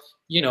are,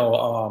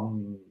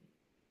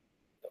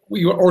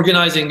 we were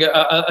organizing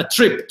a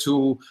trip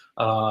to,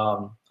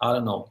 I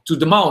don't know, to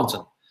the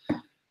mountain.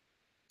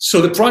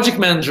 So the project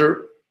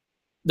manager,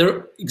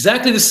 they're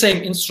exactly the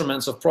same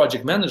instruments of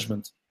project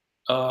management,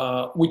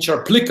 which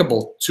are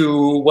applicable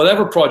to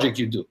whatever project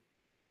you do.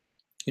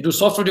 You do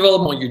software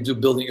development, or you do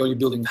building, or you're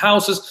building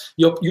houses.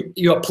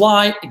 You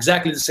apply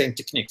exactly the same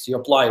techniques. You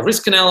apply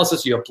risk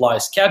analysis, you apply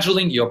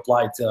scheduling, you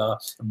apply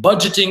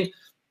budgeting.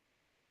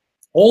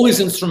 All these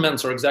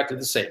instruments are exactly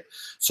the same.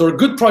 So a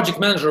good project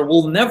manager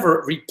will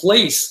never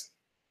replace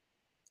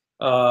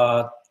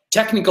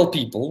technical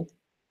people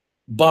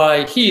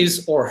by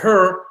his or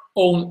her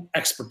own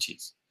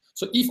expertise.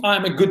 So if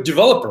I'm a good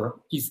developer,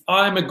 if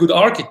I'm a good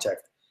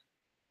architect,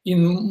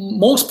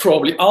 most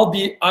probably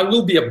I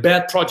will be a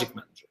bad project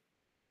manager.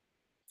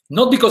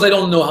 Not because I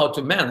don't know how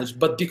to manage,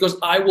 but because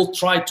I will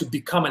try to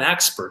become an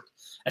expert,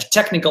 a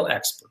technical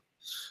expert.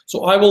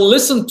 So I will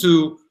listen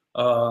to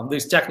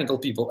these technical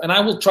people, and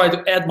I will try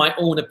to add my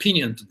own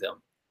opinion to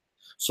them.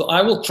 So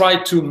I will try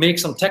to make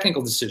some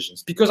technical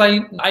decisions because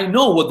I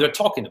know what they're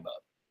talking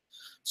about.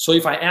 So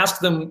if I ask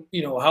them,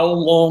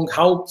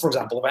 for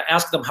example, if I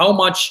ask them how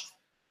much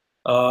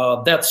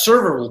that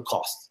server will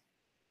cost,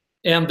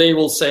 and they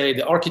will say,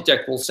 the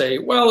architect will say,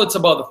 well, it's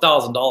about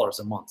 $1,000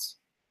 a month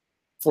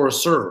for a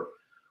server.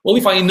 Well,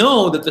 if I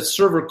know that the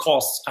server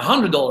costs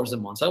 $100 a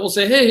month, I will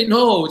say, hey,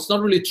 no, it's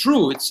not really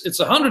true. It's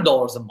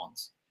 $100 a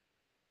month.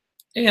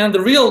 And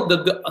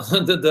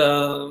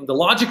the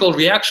logical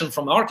reaction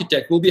from the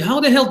architect will be, how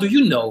the hell do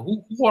you know?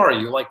 Who are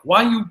you? Like,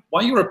 why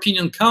your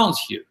opinion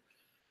counts here?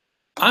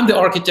 I'm the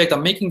architect.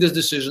 I'm making these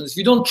decisions. If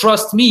you don't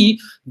trust me,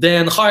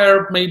 then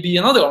hire maybe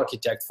another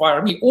architect,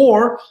 fire me,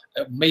 or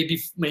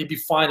maybe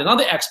find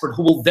another expert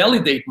who will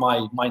validate my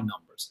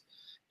numbers.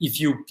 If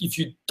you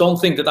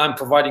don't think that I'm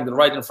providing the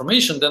right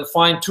information, then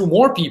find 2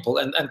 more people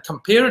and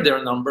compare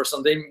their numbers,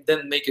 and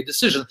then make a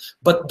decision.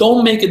 But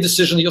don't make a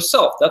decision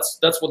yourself. That's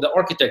what the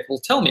architect will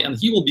tell me, and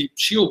she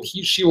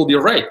will be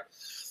right,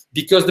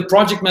 because the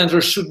project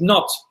manager should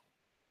not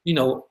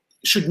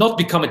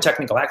become a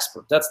technical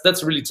expert.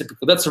 That's really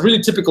typical. That's a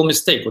really typical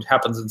mistake what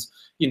happens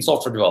in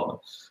software development.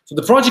 So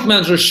the project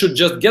manager should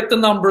just get the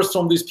numbers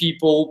from these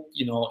people.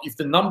 If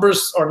the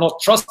numbers are not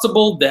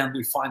trustable, then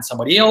we find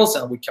somebody else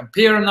and we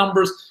compare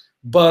numbers.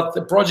 But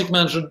the project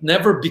manager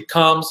never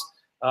becomes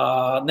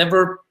a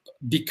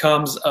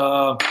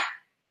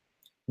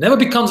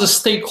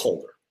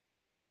stakeholder.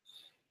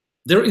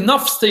 There are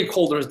enough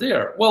stakeholders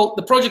there. Well,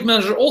 the project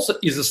manager also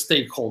is a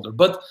stakeholder,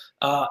 but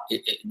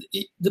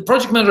the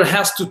project manager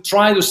has to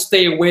try to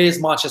stay away as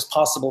much as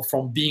possible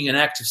from being an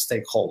active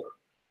stakeholder.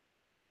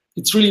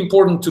 It's really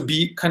important to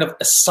be kind of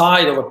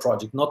aside of a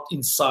project, not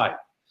inside.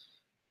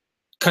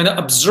 Kind of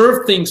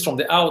observe things from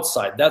the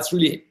outside. That's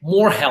really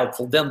more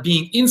helpful than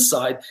being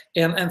inside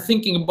and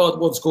thinking about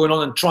what's going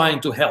on and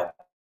trying to help.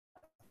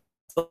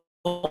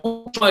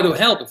 Don't try to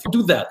help. If you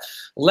do that,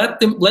 let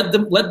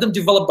them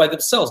develop by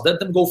themselves. Let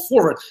them go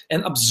forward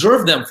and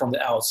observe them from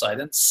the outside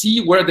and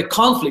see where the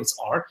conflicts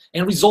are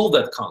and resolve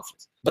that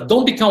conflict. But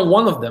don't become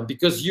one of them,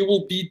 because you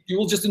will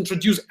just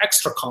introduce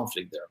extra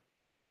conflict there.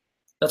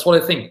 That's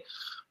what I think.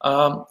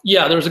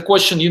 Yeah, there's a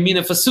question. You mean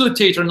a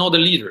facilitator, not a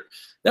leader?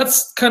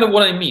 That's kind of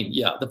what I mean.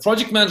 Yeah, the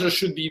project manager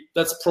should be,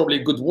 that's probably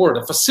a good word,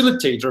 a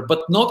facilitator,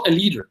 but not a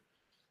leader.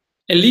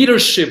 A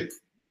leadership,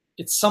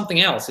 it's something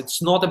else.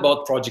 It's not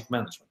about project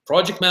management.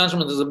 Project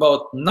management is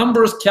about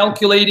numbers,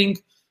 calculating,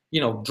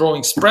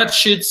 drawing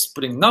spreadsheets,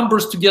 putting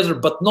numbers together,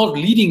 but not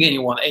leading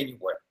anyone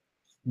anywhere.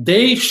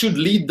 They should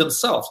lead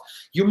themselves.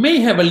 You may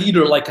have a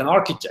leader like an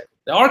architect.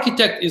 The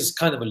architect is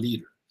kind of a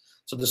leader.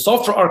 So the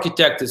software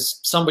architect is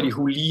somebody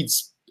who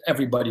leads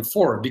everybody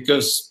forward,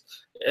 because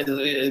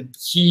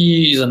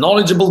he's a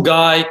knowledgeable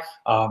guy.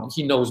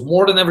 He knows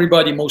more than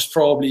everybody, most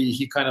probably.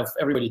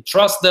 Everybody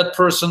trusts that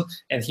person,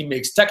 and he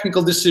makes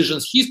technical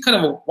decisions. He's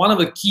kind of one of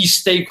the key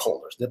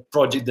stakeholders, the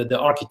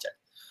architect.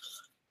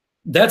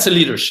 That's a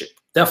leadership,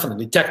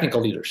 definitely,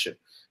 technical leadership.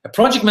 A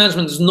project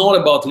management is not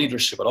about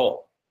leadership at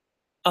all.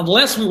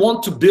 Unless we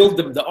want to build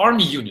the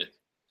army unit,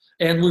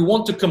 and we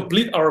want to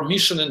complete our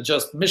mission in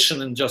just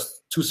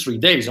 2-3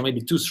 days, or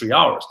maybe 2-3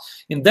 hours.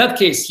 In that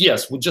case,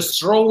 yes, we just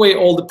throw away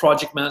all the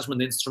project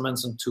management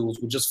instruments and tools.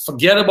 We just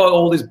forget about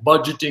all this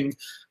budgeting,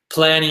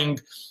 planning,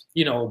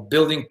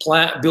 building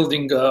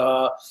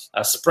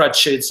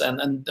spreadsheets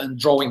and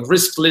drawing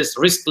risk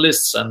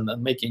lists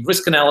and making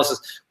risk analysis.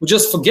 We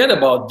just forget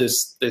about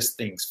these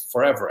things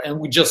forever, and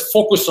we just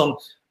focus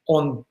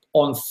on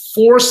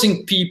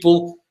forcing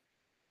people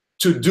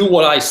to do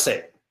what I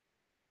say,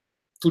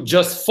 to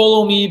just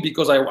follow me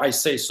because I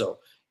say so.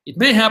 It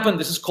may happen.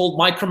 This is called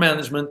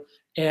micromanagement.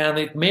 And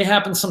it may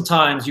happen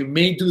sometimes. You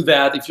may do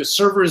that if your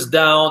server is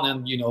down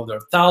and there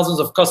are thousands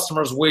of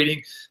customers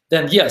waiting.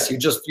 Then yes, you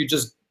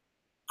just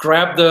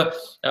grab the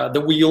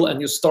wheel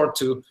and you start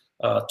to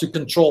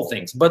control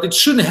things. But it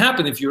shouldn't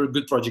happen if you're a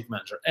good project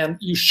manager, and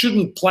you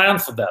shouldn't plan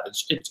for that.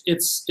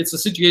 It's a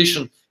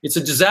situation. It's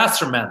a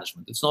disaster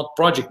management. It's not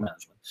project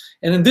management.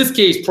 And in this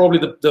case, probably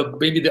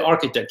maybe the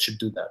architect should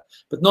do that,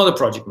 but not a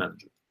project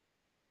manager.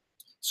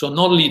 So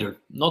not leader,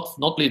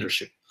 not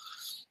leadership.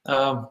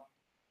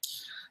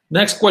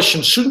 Next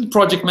question, shouldn't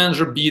project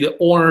manager be the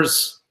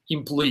owner's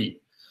employee?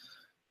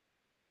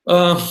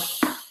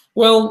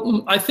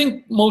 Well, I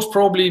think most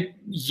probably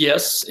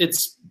yes.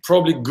 It's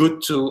probably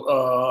good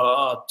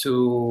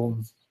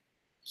to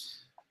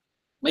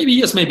maybe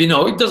yes, maybe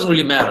no. It doesn't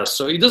really matter.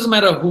 So it doesn't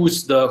matter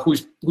who's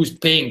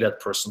paying that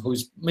person.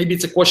 Maybe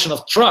it's a question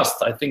of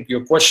trust. I think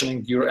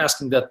you're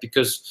asking that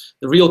because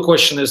the real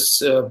question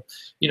is,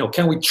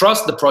 can we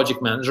trust the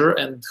project manager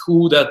and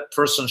who that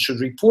person should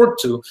report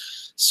to?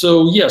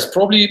 So yes,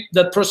 probably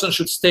that person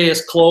should stay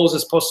as close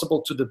as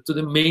possible to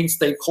the main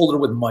stakeholder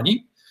with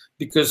money,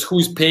 because who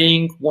is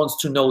paying wants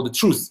to know the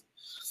truth.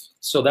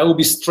 So that would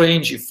be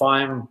strange if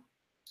I'm,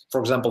 for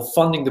example,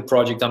 funding the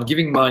project, I'm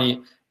giving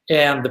money,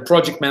 and the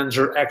project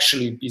manager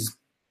actually is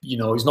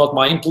not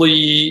my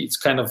employee. It's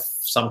kind of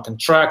some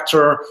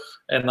contractor,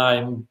 and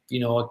I'm,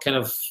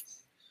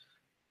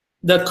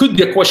 that could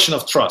be a question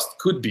of trust.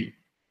 Could be.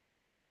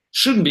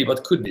 Shouldn't be,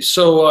 but could be.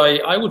 So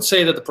I would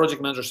say that the project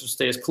manager should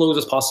stay as close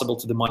as possible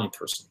to the money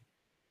person.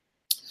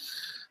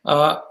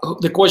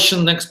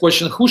 Next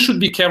question, who should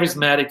be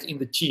charismatic in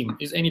the team?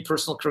 Is any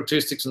personal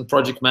characteristics in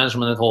project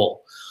management at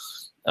all?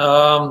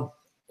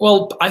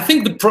 Well, I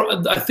think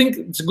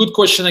it's a good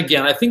question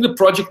again. I think the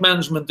project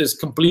management is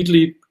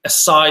completely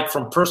aside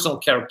from personal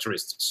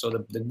characteristics. So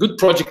the good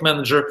project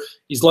manager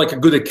is like a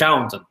good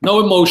accountant. No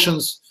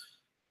emotions,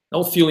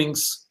 no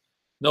feelings,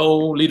 no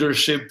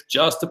leadership,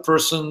 just a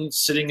person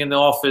sitting in the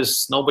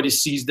office. Nobody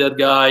sees that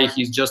guy.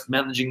 He's just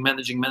managing,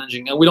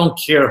 and we don't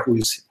care who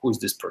is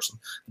this person.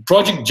 The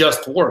project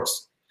just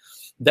works.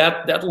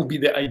 That will be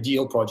the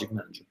ideal project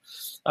manager.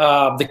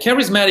 The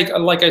charismatic,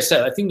 like I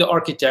said, I think the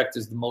architect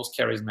is the most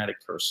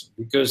charismatic person,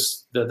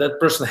 because that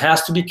person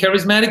has to be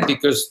charismatic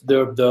because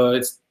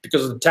it's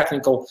because of the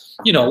technical.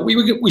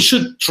 We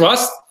should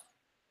trust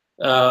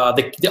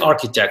the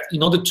architect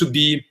in order to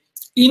be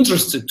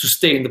interested to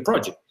stay in the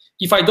project.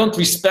 If I don't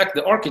respect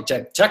the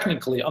architect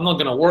technically, I'm not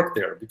going to work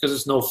there because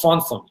it's no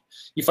fun for me.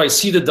 If I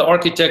see that the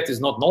architect is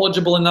not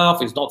knowledgeable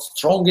enough, is not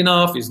strong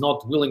enough, is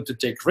not willing to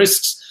take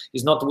risks,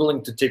 is not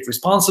willing to take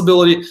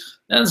responsibility,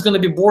 then it's going to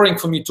be boring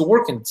for me to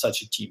work in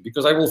such a team,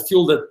 because I will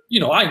feel that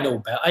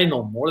I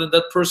know more than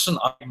that person.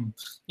 I'm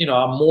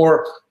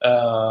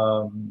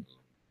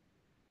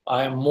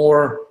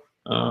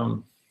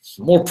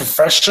more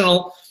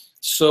professional.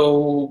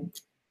 So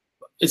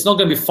it's not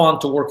going to be fun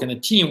to work in a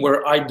team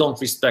where I don't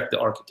respect the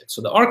architect.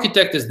 So the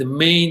architect is the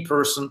main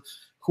person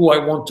who I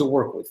want to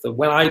work with.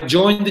 When I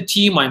join the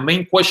team, my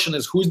main question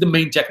is, who's the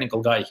main technical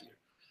guy here?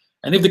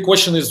 And if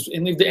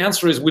the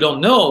answer is we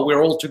don't know,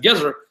 we're all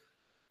together,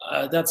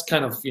 that's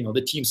kind of,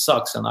 the team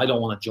sucks and I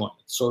don't want to join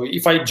it. So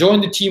if I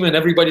join the team and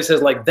everybody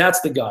says like,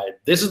 that's the guy,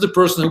 this is the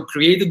person who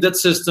created that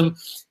system,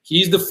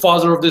 he's the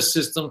father of this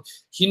system,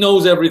 he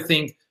knows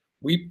everything,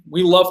 we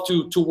love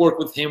to work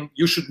with him,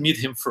 you should meet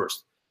him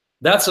first.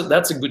 That's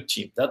a good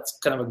team. That's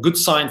kind of a good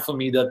sign for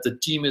me that the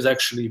team is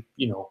actually,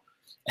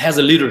 has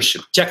a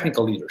leadership,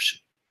 technical leadership.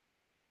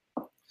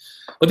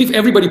 But if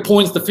everybody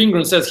points the finger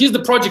and says, he's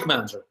the project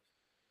manager,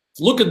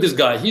 look at this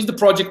guy, he's the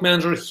project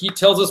manager, he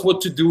tells us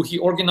what to do, he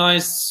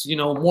organizes,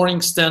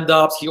 morning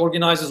stand-ups, he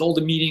organizes all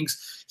the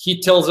meetings, he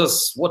tells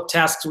us what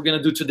tasks we're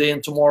going to do today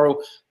and tomorrow,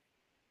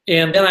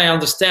 and then I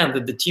understand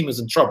that the team is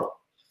in trouble.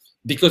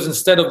 Because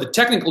instead of the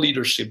technical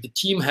leadership, the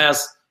team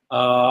has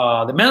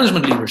the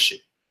management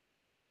leadership,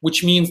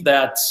 which means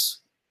that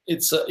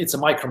it's a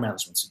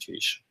micromanagement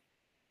situation.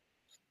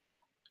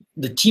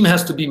 The team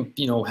has to be,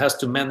 has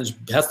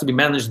to be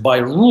managed by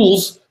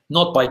rules,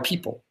 not by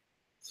people.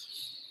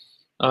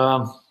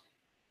 The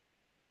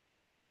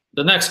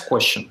next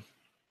question.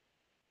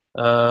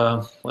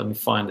 Let me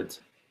find it.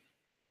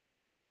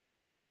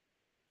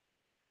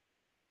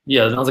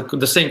 Yeah,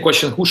 the same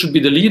question. Who should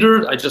be the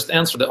leader? I just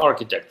answered the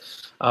architect.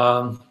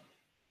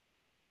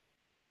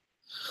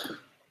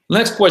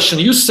 Next question.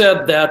 You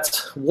said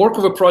that work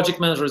of a project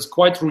manager is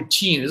quite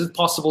routine. Is it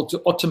possible to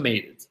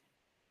automate it?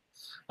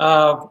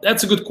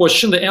 That's a good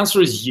question. The answer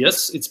is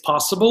yes, it's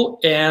possible.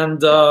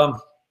 And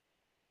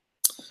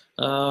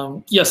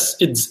yes,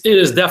 it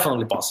is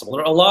definitely possible.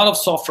 There are a lot of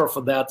software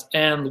for that.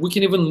 And we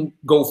can even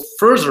go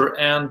further.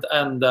 And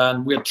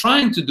we're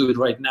trying to do it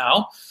right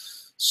now.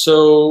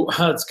 So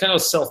it's kind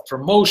of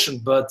self-promotion,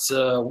 but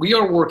I'm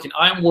working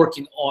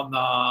on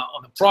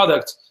a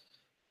product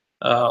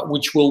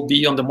which will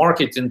be on the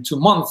market in 2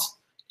 months,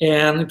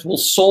 and it will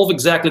solve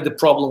exactly the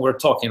problem we're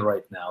talking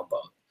right now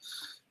about.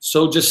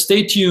 So just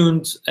stay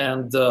tuned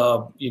and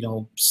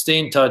stay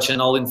in touch,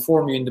 and I'll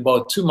inform you in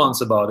about 2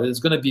 months about it. It's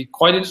going to be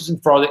quite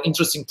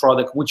interesting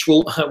product, which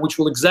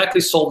will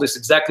exactly solve this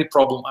exactly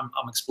problem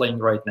I'm explaining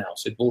right now.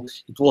 So it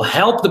will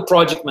help the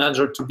project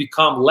manager to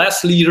become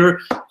less leader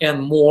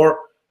and more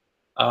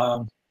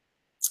a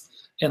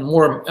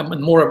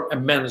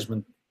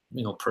management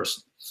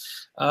person.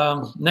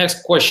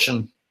 Next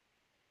question.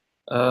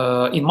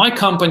 In my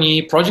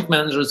company, project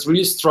managers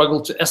really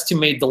struggle to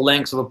estimate the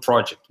length of a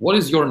project. What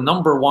is your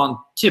 #1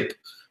 tip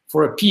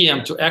for a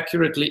PM to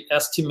accurately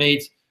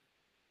estimate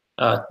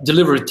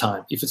delivery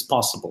time, if it's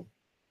possible?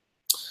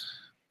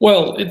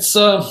 Well,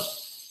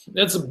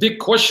 that's a big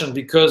question,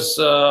 because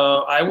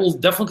I will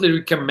definitely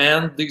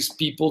recommend these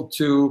people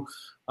to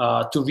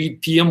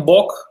read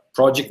PMBOK,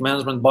 Project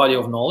Management Body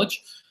of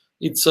Knowledge.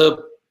 It's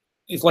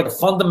like a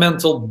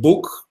fundamental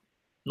book.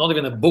 Not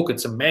even a book,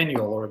 it's a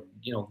manual or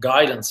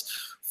guidance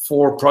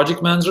for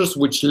project managers,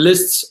 which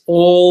lists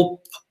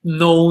all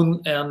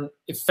known and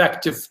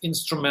effective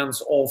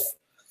instruments of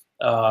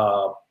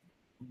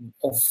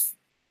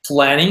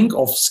planning,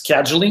 of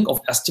scheduling,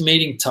 of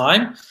estimating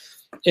time,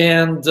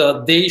 and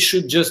they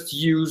should just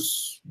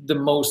use the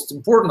most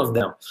important of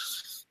them.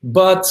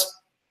 But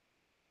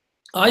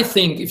I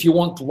think if you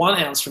want one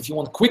answer, if you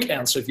want a quick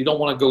answer, if you don't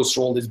want to go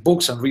through all these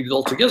books and read it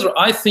all together,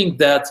 I think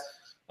that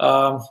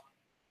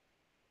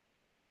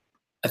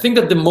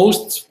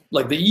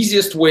the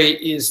easiest way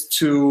is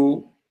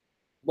to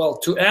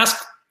ask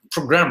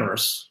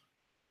programmers,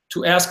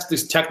 to ask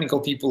these technical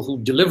people who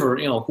deliver,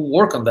 who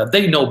work on that.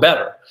 They know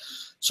better,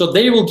 so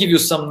they will give you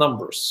some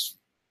numbers.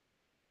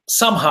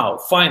 Somehow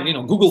find,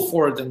 Google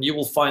for it, and you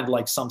will find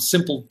like some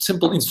simple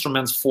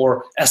instruments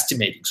for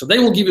estimating. So they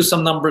will give you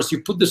some numbers.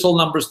 You put these all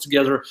numbers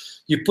together,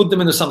 you put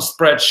them into some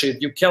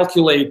spreadsheet, you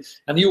calculate,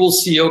 and you will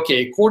see,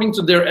 okay, according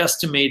to their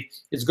estimate,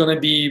 it's going to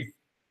be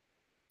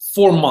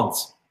 4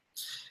 months.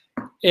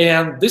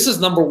 And this is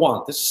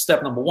 #1. This is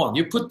step #1.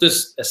 You put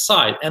this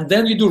aside, and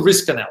then you do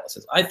risk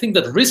analysis. I think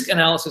that risk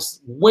analysis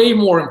is way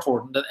more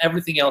important than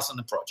everything else in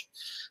the project.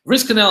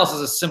 Risk analysis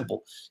is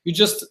simple. You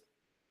just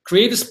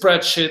create a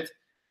spreadsheet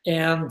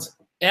and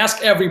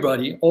ask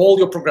everybody, all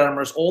your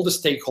programmers, all the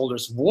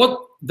stakeholders, what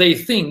they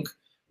think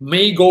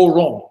may go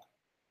wrong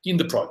in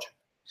the project.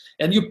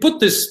 And you put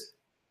this,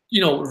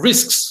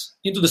 risks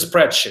into the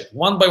spreadsheet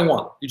one by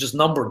one. You just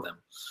number them.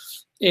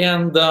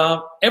 And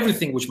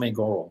everything which may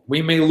go wrong.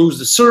 We may lose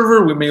the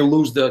server, we may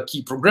lose the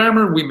key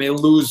programmer, we may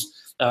lose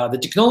the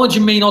technology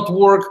may not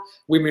work,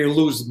 we may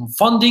lose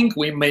funding,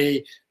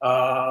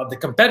 the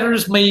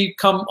competitors may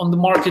come on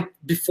the market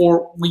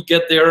before we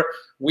get there.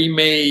 We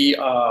may,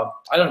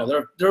 I don't know,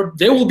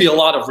 there will be a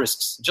lot of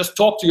risks. Just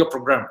talk to your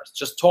programmers,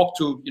 just talk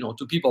to,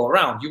 to people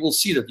around. You will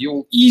see that you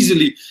will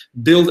easily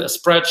build a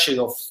spreadsheet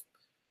of,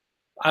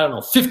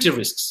 50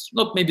 risks.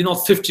 Maybe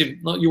not 50,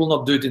 you will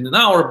not do it in an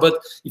hour, but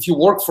if you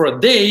work for a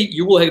day,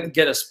 you will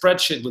get a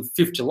spreadsheet with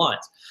 50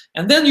 lines.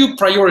 And then you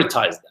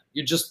prioritize them.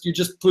 You just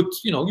put,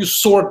 you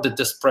sort the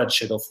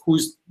spreadsheet of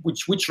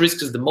which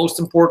risk is the most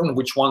important,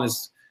 which one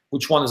is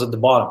at the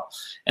bottom.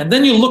 And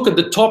then you look at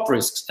the top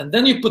risks, and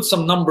then you put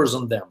some numbers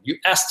on them. You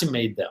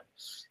estimate them.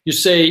 You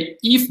say,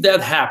 if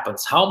that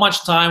happens, how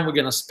much time we're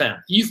gonna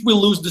spend? If we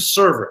lose the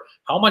server,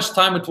 how much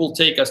time it will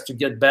take us to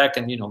get back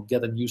and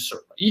get a new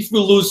server? If we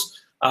lose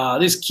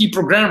this key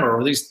programmer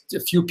or these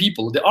few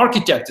people, the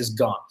architect is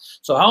gone.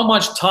 So how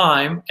much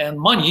time and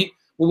money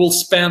we will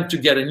spend to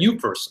get a new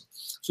person?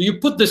 So you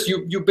put this,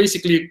 you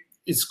basically,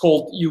 it's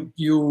called,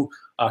 you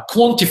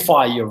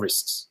quantify your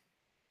risks.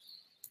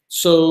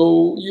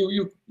 So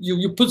you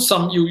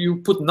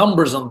put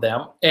numbers on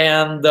them,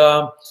 and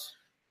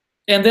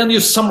then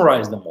you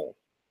summarize them all,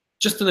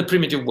 just in a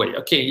primitive way.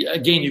 Okay,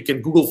 again, you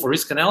can Google for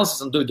risk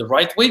analysis and do it the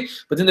right way,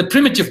 but in a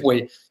primitive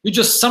way, you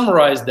just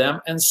summarize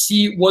them and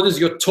see what is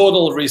your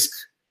total risk,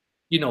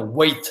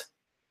 weight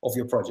of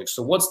your project.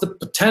 So what's the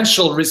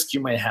potential risk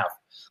you may have?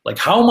 Like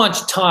how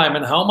much time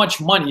and how much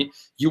money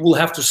you will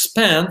have to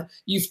spend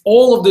if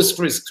all of this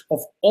risk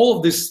of all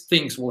of these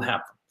things will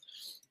happen.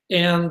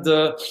 And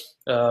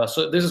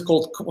so this is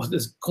called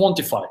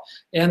quantify,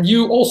 and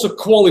you also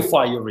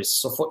qualify your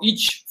risks. So for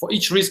each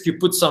risk, you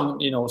put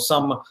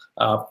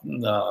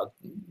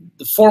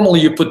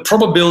formally you put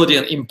probability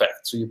and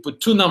impact. So you put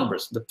two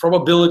numbers: the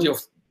probability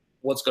of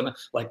what's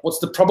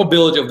the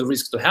probability of the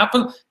risk to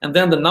happen, and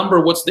then the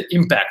number, what's the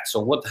impact?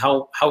 So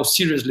how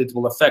seriously it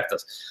will affect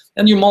us,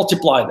 and you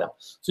multiply them.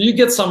 So you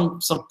get some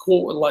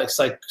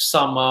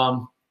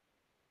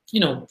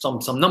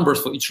numbers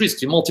for each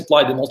risk. You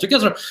multiply them all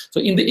together. So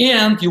in the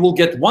end, you will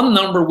get one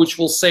number which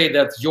will say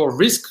that your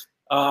risk,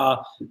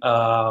 what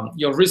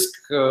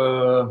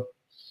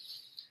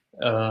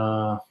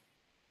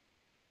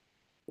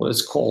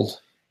is it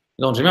called?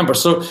 I don't remember.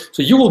 So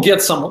you will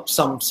get some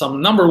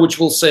number which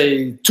will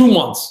say 2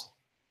 months.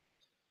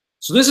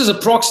 So this is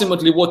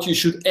approximately what you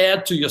should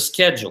add to your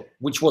schedule,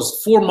 which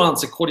was 4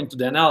 months according to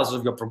the analysis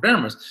of your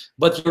programmers.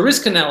 But your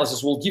risk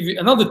analysis will give you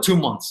another 2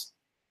 months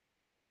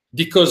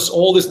because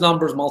all these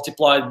numbers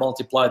multiplied,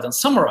 and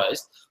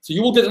summarized. So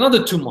you will get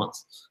another 2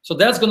 months. So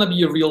that's going to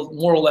be a real,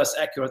 more or less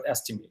accurate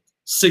estimate.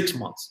 6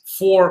 months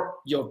for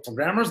your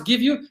programmers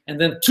give you,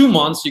 and then 2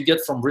 months you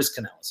get from risk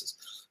analysis.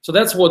 So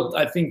that's what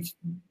I think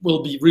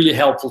will be really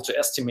helpful to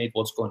estimate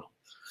what's going on.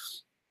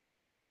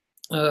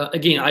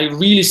 Again, I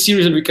really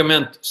seriously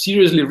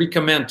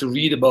recommend to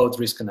read about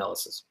risk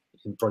analysis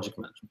in project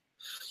management.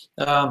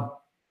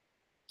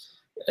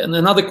 And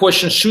another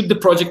question: should the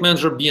project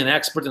manager be an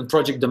expert in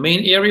project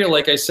domain area?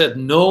 Like I said,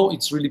 no.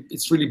 It's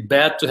really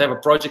bad to have a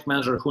project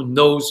manager who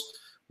knows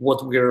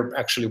what we're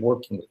actually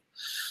working with.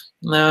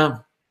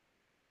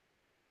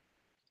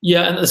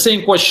 Yeah, and the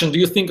same question: do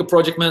you think a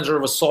project manager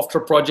of a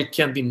software project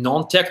can be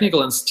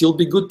non-technical and still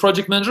be good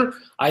project manager?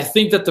 I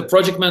think that the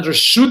project manager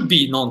should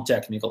be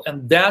non-technical,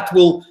 and that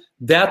will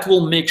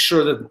make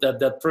sure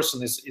that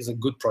person is a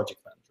good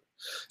project manager.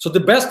 So the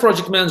best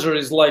project manager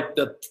is like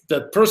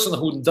that person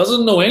who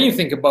doesn't know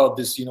anything about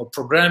this,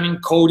 programming,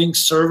 coding,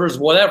 servers,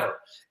 whatever,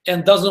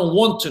 and doesn't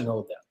want to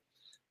know that.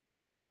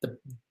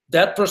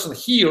 That person,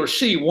 he or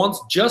she,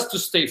 wants just to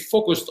stay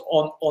focused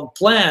on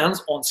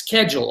plans, on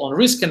schedule, on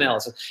risk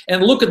analysis.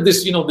 And look at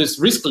this, this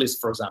risk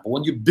list, for example.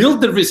 When you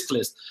build the risk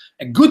list,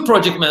 a good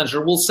project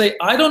manager will say,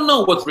 I don't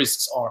know what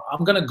risks are.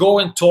 I'm going to go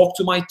and talk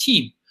to my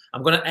team.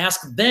 I'm going to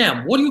ask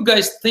them, what do you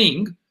guys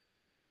think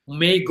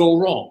may go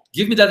wrong?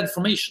 Give me that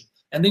information.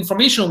 And the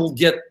information will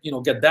get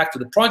back to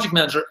the project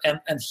manager,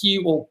 and he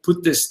will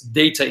put this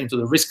data into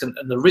the risk and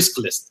the risk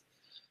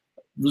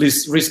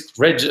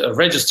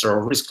register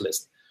or risk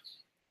list.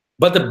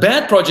 But the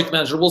bad project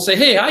manager will say,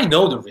 "Hey, I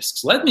know the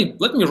risks. Let me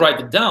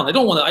write it down. I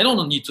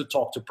don't need to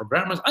talk to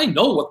programmers. I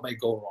know what may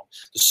go wrong.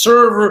 The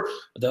server,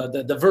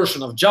 the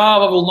version of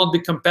Java will not be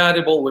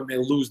compatible. We may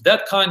lose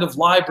that kind of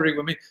library.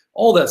 We may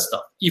all that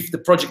stuff. If the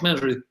project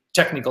manager is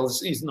technical,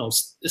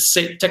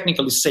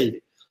 technically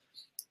savvy.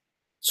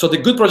 So the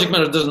good project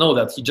manager doesn't know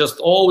that. He just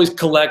always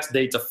collects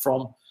data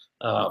from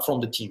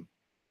the team.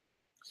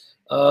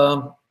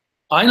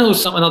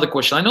 Another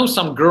question. I know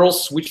some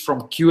girls switch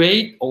from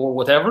QA or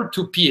whatever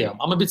to PM.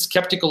 I'm a bit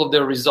skeptical of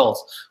their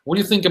results. What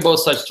do you think about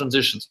such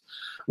transitions?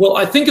 Well,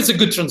 I think it's a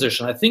good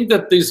transition. I think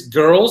that these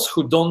girls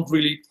who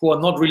are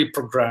not really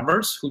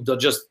programmers,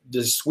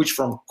 they switch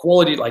from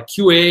quality like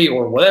QA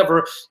or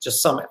whatever,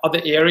 just some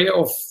other area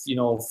of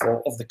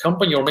of the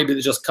company, or maybe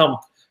they just come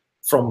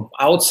from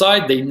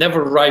outside. They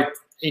never write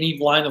any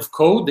line of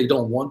code. They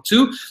don't want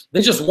to.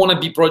 They just want to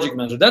be project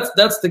manager. That's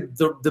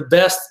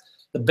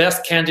the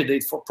best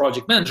candidate for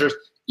project managers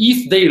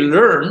if they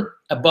learn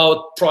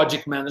about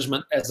project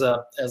management as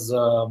a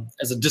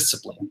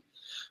discipline.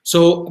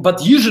 So,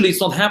 but usually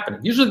it's not happening.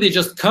 Usually they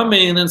just come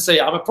in and say,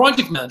 I'm a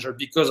project manager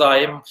because I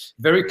am a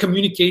very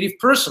communicative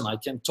person. I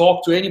can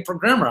talk to any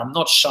programmer. I'm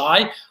not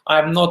shy.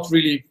 I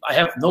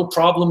have no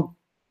problem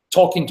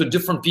talking to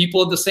different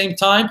people at the same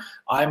time.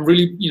 I'm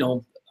really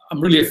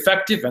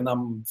effective and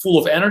I'm full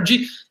of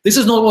energy. This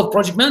is not what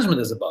project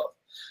management is about.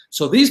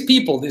 So these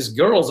people, these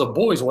girls or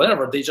boys,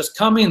 whatever, they just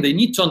come in. They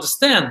need to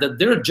understand that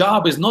their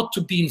job is not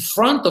to be in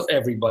front of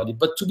everybody,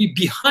 but to be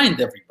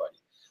behind everybody.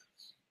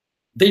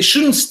 They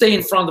shouldn't stay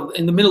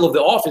in the middle of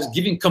the office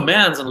giving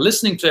commands and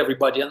listening to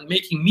everybody and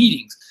making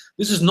meetings.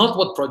 This is not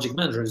what project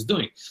manager is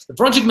doing. The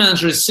project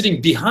manager is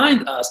sitting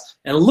behind us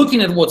and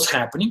looking at what's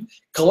happening,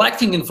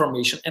 collecting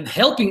information, and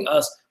helping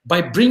us by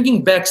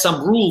bringing back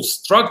some rules,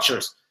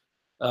 structures,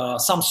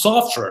 some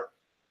software,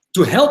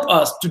 to help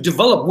us to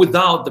develop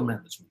without the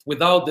management,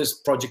 without this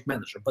project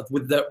manager, but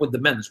with the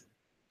management.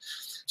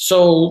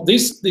 So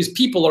these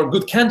people are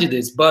good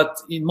candidates, but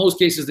in most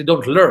cases they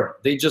don't learn.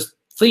 They just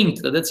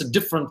think that that's a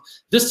different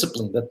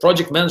discipline, that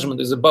project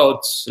management is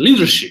about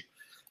leadership,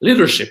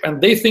 and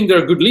they think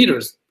they're good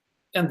leaders,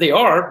 and they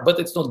are, but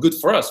it's not good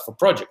for us, for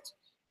projects.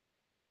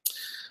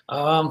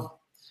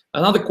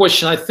 Another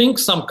question, I think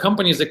some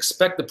companies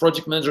expect the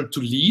project manager to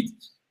lead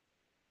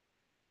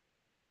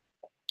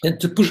and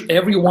to push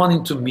everyone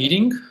into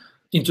meeting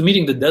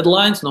the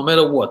deadlines no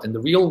matter what. In the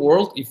real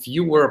world, if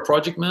you were a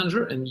project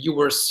manager and you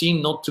were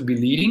seen not to be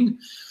leading,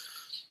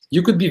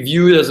 you could be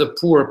viewed as a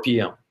poor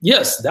PM.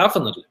 Yes,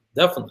 definitely.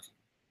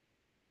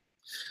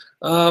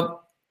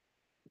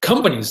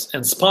 Companies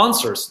and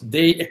sponsors,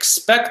 they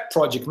expect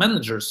project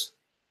managers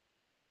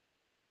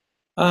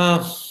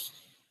first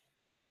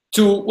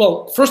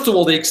of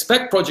all, they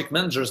expect project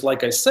managers,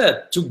 like I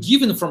said, to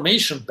give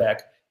information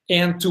back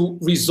and to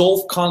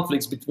resolve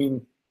conflicts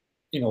between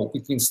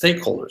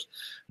stakeholders.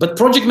 But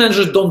project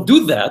managers don't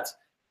do that,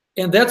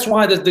 and that's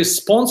why the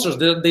sponsors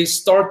they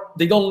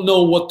don't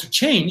know what to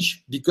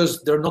change,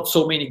 because there are not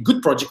so many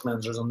good project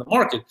managers on the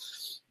market.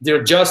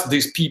 They're just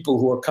these people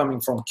who are coming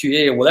from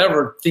QA or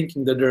whatever,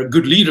 thinking that they're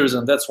good leaders,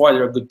 and that's why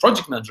they're good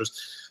project managers.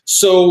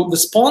 So the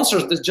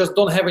sponsors, they just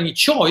don't have any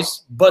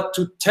choice but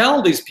to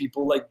tell these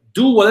people, like,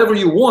 do whatever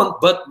you want,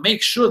 but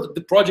make sure that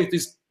the project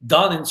is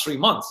done in 3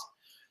 months.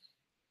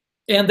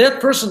 And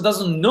that person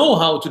doesn't know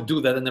how to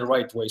do that in the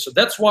right way. So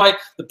that's why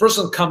the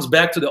person comes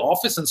back to the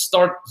office and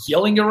start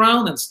yelling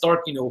around and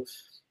start,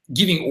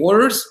 giving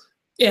orders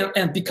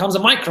and becomes a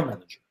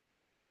micromanager.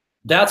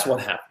 That's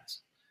what happens.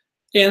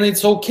 And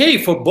it's okay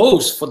for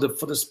both, for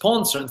the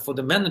sponsor and for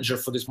the manager,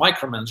 for this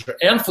micromanager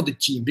and for the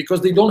team,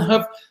 because they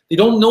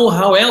don't know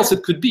how else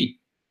it could be.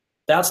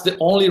 That's the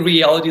only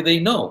reality they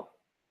know.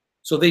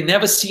 So they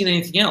never seen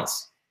anything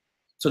else.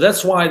 So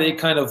that's why they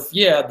kind of,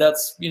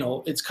 that's,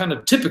 it's kind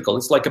of typical.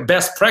 It's like a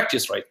best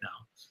practice right now.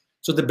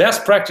 So the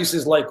best practice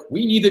is like,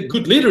 we need a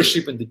good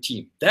leadership in the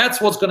team.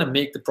 That's what's going to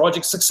make the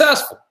project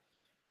successful.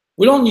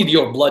 We don't need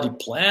your bloody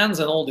plans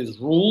and all these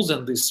rules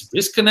and this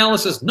risk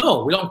analysis.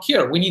 No, we don't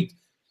care. We need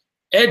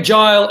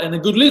agile and a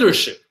good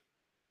leadership,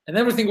 and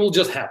everything will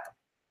just happen.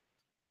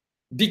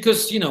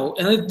 Because,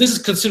 and this is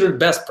considered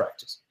best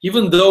practice,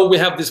 even though we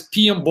have this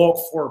PMBOK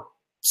for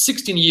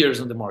 16 years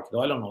in the market.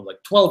 I don't know,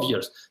 like 12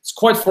 years. It's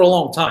quite for a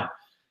long time.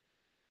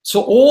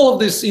 So all of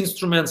these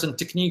instruments and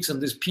techniques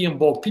and this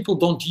PMBOK, people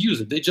don't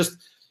use it. They just,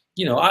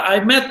 I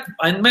met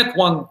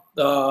one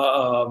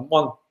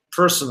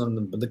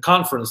person in the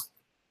conference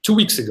 2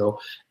 weeks ago,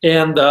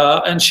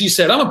 and she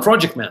said, I'm a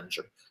project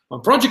manager. I'm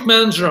a project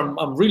manager.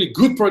 I'm really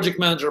good project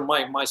manager.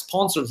 My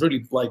sponsor is really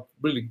glad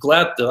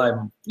that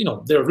I'm,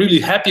 they're really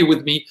happy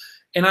with me.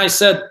 And I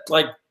said,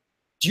 like,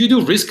 do you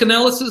do risk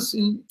analysis?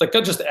 I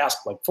just asked,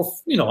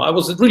 I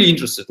was really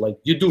interested. Like,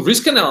 you do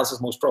risk analysis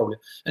most probably.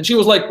 And she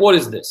was like, what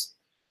is this?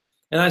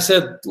 And I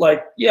said,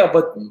 like, yeah,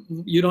 but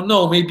you don't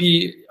know.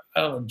 Maybe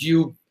do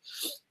you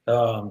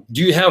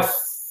have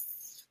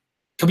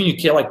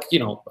communicate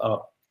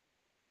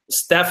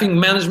staffing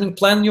management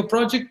plan in your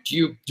project?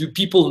 Do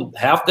people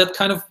have that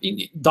kind of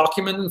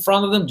document in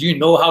front of them? Do you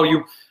know how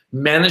you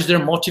manage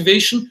their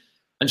motivation?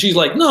 And she's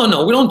like,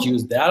 no, we don't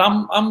use that.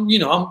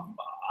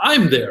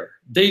 I'm there.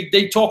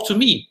 They talk to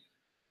me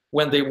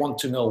when they want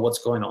to know what's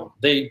going on.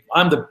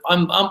 I'm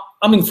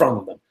in front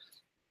of them.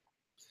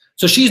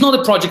 So she's not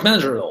a project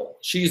manager at all.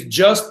 She's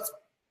just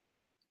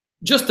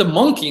a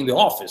monkey in the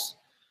office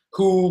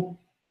who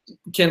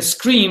can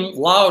scream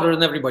louder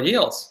than everybody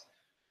else,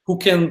 who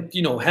can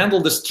handle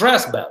the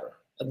stress better.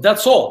 And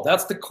that's all.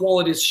 That's the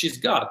qualities she's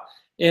got.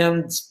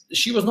 And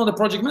she was not a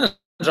project manager.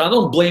 I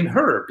don't blame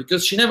her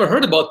because she never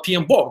heard about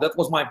PMBOK. That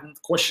was my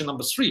question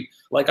number 3.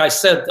 Like I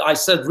said,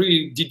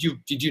 really, did you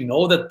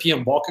know that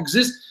PMBOK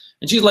exists?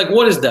 And she's like,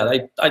 what is that?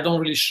 I'm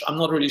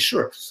not really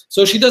sure.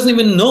 So she doesn't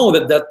even know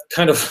that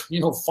kind of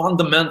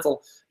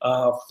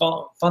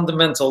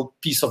fundamental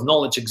piece of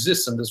knowledge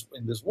exists in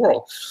this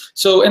world.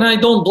 So, and I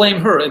don't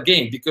blame her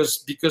again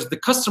because the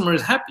customer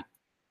is happy.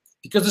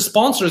 Because the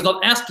sponsor is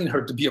not asking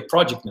her to be a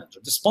project manager.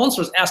 The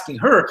sponsor is asking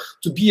her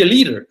to be a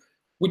leader,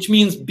 which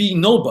means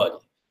being nobody.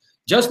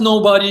 Just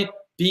nobody,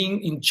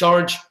 being in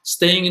charge,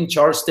 staying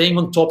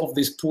on top of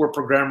these poor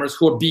programmers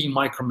who are being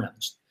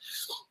micromanaged.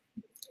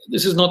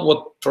 This is not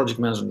what project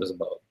management is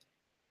about.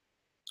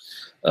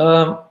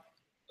 The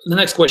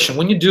next question.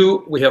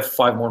 We have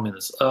 5 more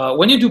minutes.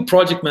 When you do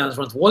project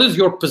management, what is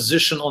your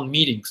position on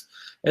meetings?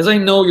 As I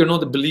know, you're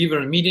not a believer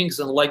in meetings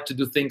and like to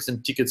do things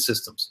in ticket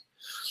systems.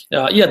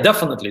 Yeah,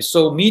 definitely.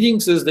 So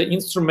meetings is the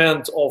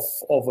instrument of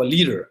a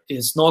leader.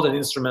 It's not an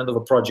instrument of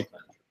a project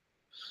manager.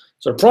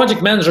 So a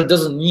project manager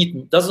does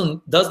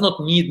not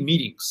need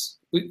meetings.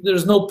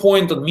 There's no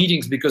point on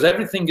meetings because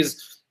everything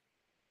is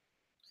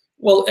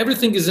in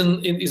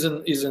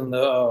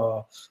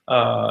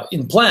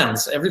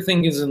plans.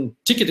 Everything is in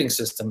ticketing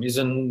system. Is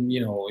in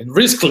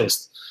risk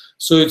list.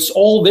 So it's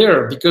all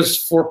there because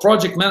for a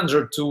project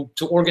manager to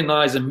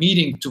organize a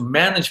meeting to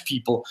manage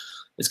people,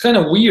 it's kind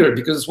of weird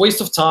because it's a waste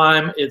of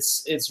time.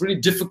 It's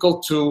really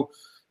difficult to,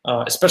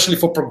 especially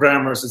for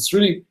programmers, it's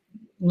really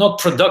not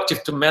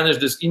productive to manage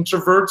these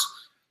introverts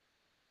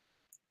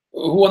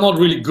who are not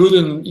really good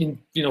in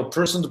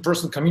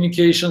person-to-person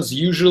communications.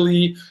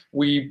 Usually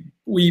we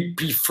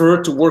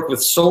prefer to work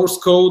with source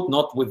code,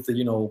 not with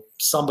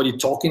somebody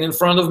talking in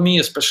front of me,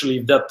 especially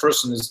if that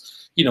person is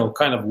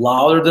kind of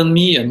louder than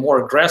me and more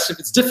aggressive.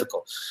 It's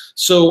difficult.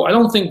 So I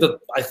think that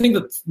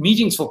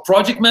meetings for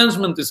project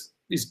management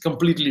is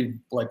completely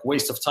like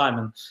waste of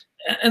time,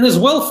 and as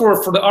well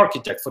for the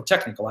architect, for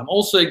technical. I'm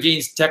also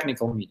against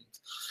technical meetings.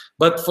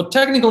 But for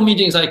technical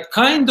meetings, I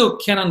kind of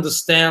can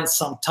understand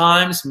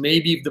sometimes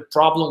maybe if the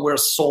problem we're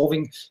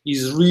solving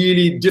is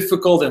really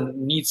difficult and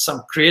needs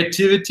some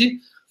creativity,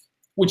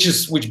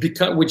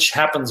 which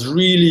happens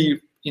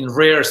really in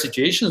rare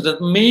situations,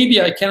 that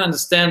maybe I can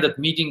understand that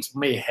meetings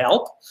may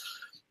help.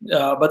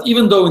 But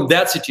even though in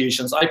that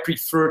situations, I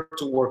prefer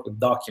to work with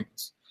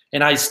documents.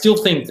 And I still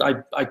think,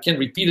 I can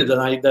repeat it,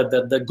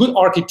 that the good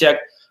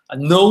architect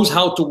knows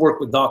how to work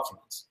with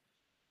documents.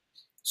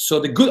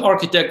 So the good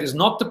architect is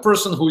not the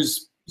person who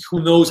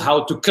knows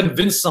how to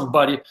convince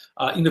somebody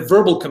in a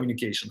verbal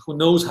communication, who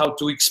knows how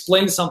to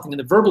explain something in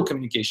a verbal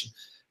communication.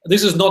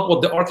 This is not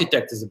what the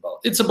architect is about.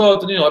 It's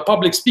about a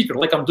public speaker,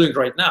 like I'm doing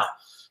right now.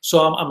 So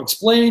I'm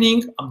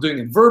explaining, I'm doing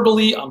it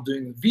verbally, I'm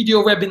doing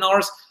video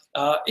webinars.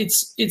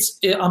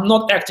 I'm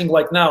not acting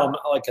like now I'm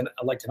like an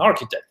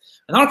architect.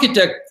 An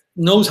architect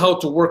knows how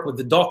to work with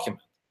the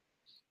document.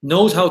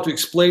 knows how to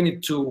explain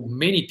it to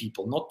many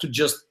people, not to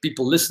just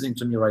people listening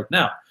to me right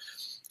now.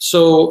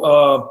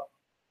 So,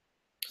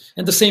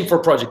 and the same for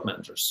project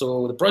managers.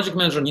 So the project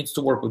manager needs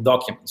to work with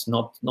documents,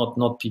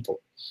 not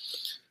people.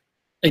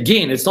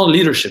 Again, it's not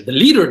leadership. The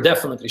leader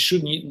definitely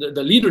should need,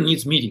 the leader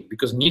needs meeting,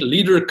 because the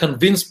leader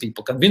convinces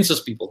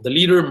people. The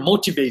leader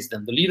motivates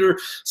them. The leader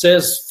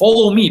says,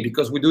 follow me,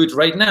 because we do it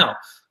right now.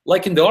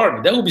 Like in the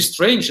army, that would be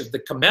strange if the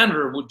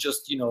commander would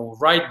just, you know,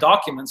 write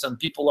documents and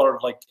people are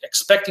like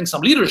expecting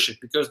some leadership,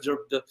 because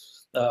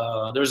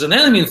there's an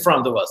enemy in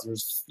front of us.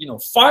 There's, you know,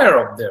 fire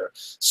up there.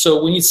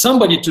 So we need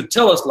somebody to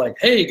tell us like,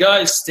 hey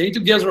guys, stay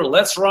together,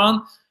 let's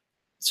run.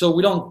 So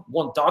we don't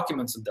want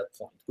documents at that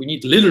point. We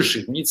need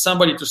leadership. We need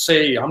somebody to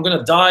say, I'm going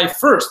to die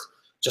first,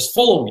 just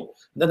follow me.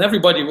 And then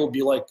everybody will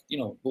be like, you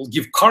know, will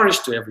give courage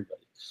to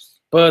everybody.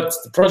 But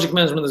the project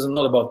management is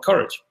not about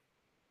courage.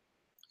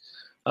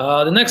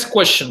 The next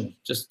question,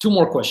 just two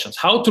more questions.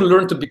 How to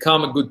learn to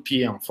become a good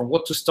PM? From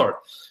what to start?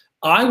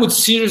 I would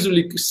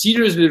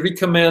seriously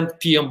recommend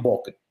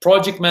PMBOK,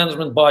 Project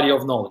Management Body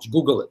of Knowledge.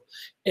 Google it.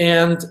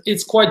 And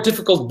it's quite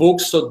difficult book,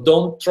 so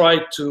don't try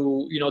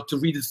to, you know, to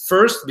read it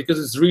first, because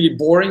it's really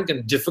boring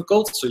and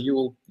difficult. So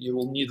you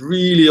will need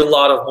really a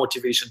lot of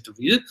motivation to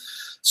read it.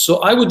 So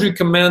I would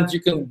recommend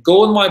you can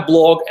go on my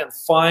blog and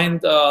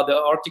find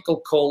the article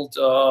called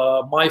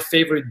My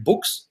Favorite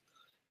Books.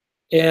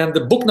 And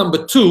the book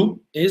number 2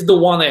 is the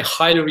one I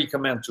highly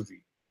recommend to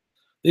read.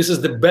 This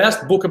is the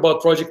best book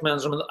about project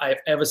management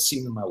I've ever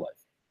seen in my life.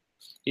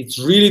 It's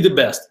really the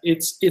best.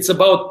 It's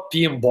about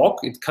PMBOK.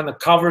 It kind of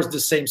covers the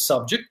same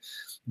subject,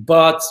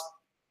 but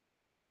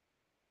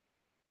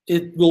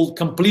it will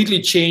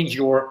completely change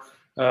your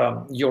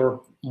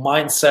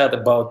mindset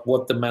about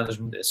what the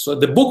management is. So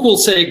the book will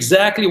say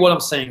exactly what I'm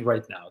saying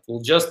right now.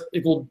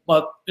 It will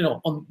you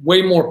know, on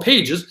way more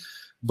pages,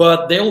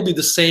 but they will be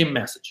the same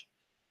message.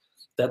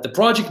 That the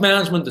project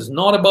management is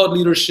not about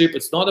leadership.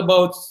 It's not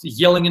about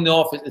yelling in the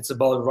office. It's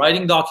about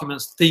writing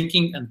documents,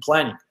 thinking, and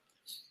planning.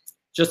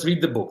 Just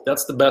read the book.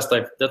 That's the best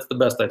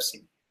I've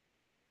seen.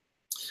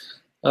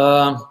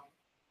 And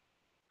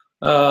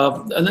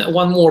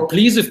one more,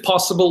 please, if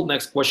possible.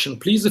 Next question,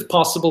 please, if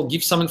possible,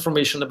 give some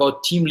information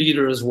about team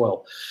leader as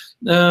well.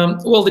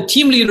 Well, the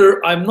team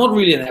leader, I'm not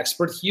really an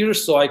expert here,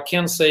 so I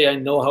can't say I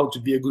know how to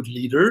be a good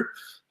leader.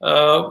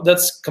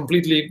 That's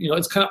completely, you know,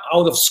 it's kind of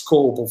out of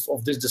scope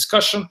of this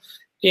discussion.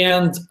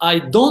 And I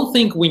don't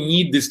think we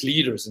need these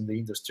leaders in the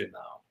industry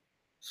now.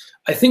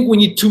 I think we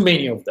need too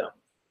many of them.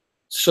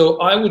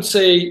 So I would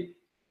say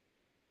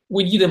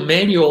we need a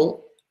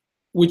manual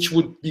which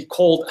would be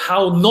called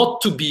How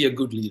Not to Be a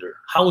Good Leader,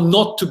 How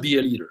Not to Be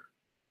a Leader,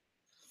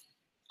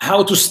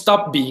 How to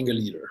Stop Being a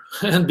Leader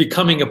and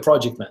Becoming a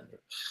Project Manager.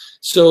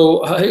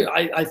 So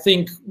I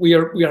think we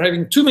are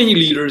having too many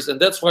leaders, and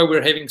that's why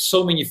we're having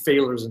so many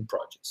failures in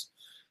projects.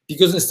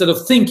 Because instead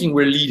of thinking,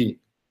 we're leading.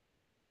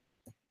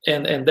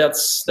 And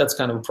that's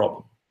kind of a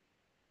problem.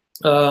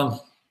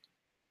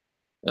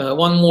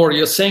 One more,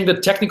 you're saying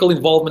that technical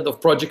involvement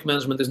of project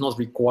management is not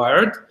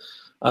required,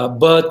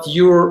 but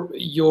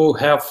you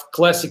have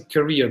classic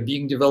career,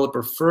 being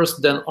developer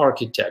first, then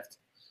architect.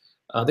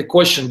 The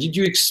question, did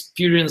you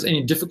experience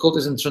any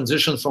difficulties in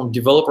transition from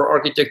developer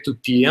architect to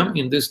PM?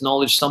 In this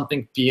knowledge,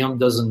 something PM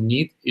doesn't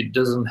need, it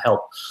doesn't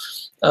help.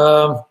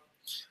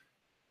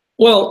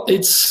 Well,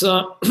 it's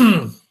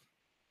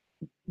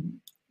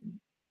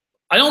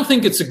I don't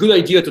think it's a good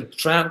idea to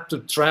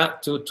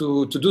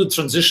do the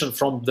transition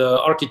from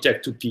the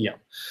architect to PM.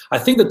 I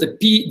think that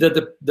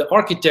the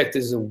architect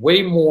is a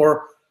way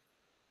more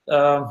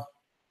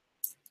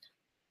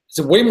it's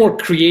a way more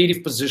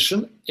creative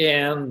position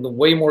and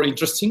way more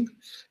interesting,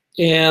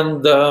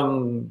 and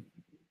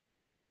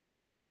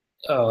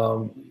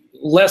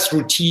less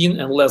routine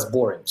and less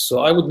boring. So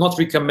I would not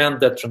recommend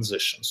that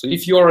transition. So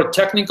if you are a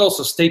technical,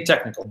 so stay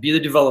technical, be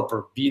the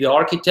developer, be the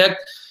architect,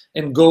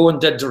 and go in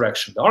that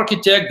direction. The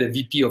architect, the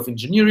VP of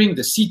engineering,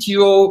 the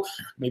CTO,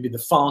 maybe the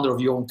founder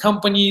of your own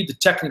company, the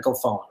technical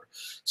founder.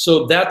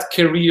 So that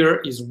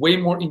career is way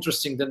more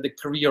interesting than the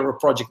career of a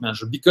project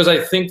manager, because I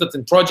think that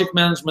in project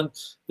management,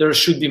 there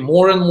should be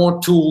more and more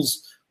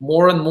tools,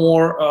 more and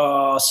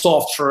more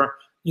software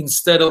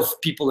instead of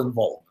people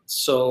involvement.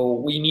 So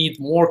we need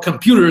more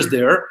computers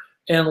there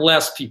and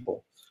less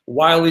people.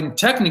 While in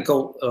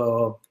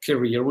technical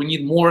career, we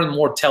need more and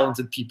more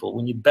talented people.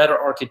 We need better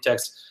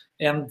architects.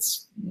 And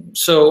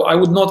so I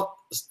would not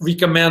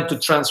recommend to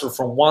transfer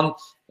from one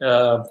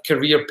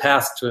career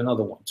path to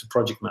another one, to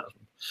project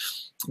management.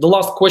 The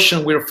last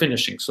question, we're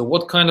finishing. So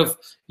what kind of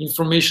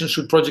information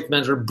should project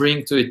manager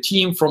bring to a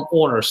team from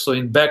owners, so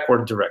in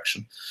backward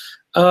direction?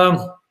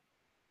 The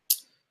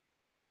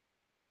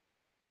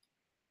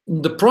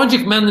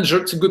project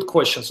manager, it's a good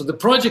question. So the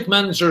project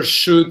manager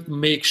should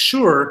make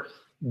sure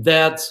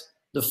that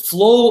the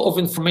flow of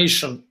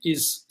information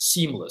is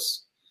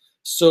seamless.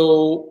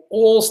 So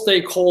all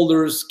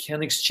stakeholders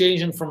can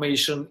exchange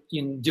information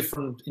in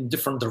different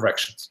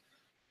directions.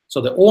 So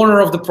the owner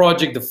of the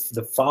project,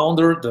 the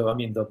founder,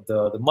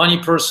 the money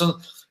person,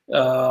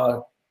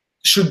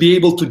 should be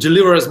able to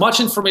deliver as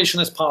much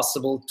information as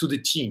possible to the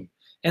team.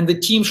 and the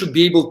team should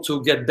be able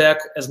to get back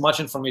as much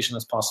information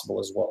as possible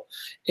as well.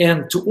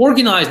 And to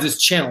organize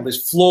this channel,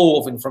 this flow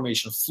of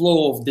information,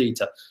 flow of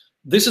data,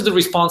 this is the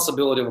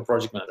responsibility of a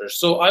project manager.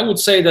 So I would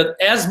say that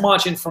as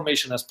much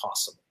information as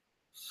possible,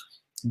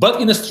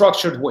 but in a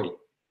structured way.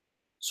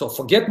 So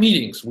forget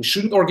meetings. We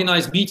shouldn't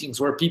organize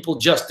meetings where people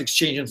just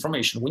exchange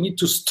information. We need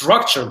to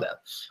structure that.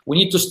 We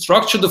need to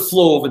structure the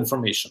flow of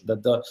information,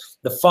 that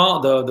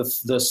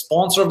the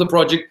sponsor of the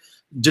project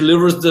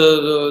delivers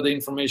the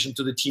information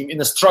to the team in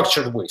a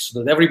structured way so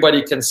that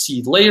everybody can see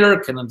it later,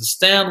 can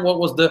understand what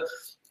was the,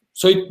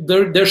 so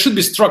there should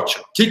be structure,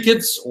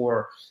 tickets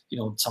or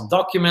some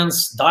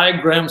documents,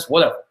 diagrams,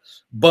 whatever.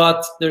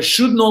 But there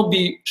should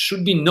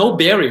be no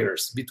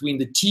barriers between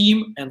the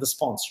team and the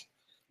sponsor.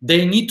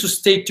 They need to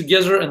stay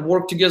together and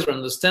work together and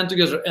understand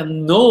together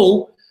and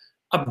know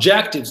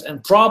objectives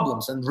and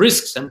problems and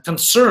risks and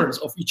concerns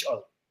of each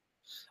other.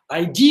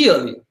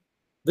 Ideally,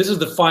 this is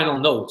the final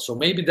note. So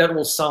maybe that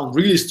will sound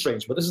really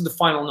strange, but this is the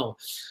final note.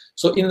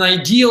 So in an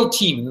ideal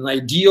team, in an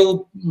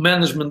ideal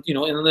management, in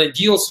an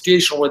ideal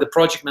situation where the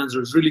project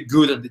manager is really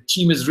good and the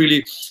team is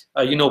really,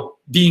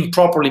 being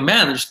properly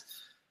managed,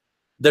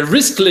 the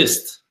risk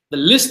list, the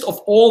list of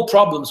all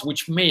problems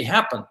which may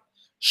happen,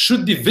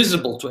 should be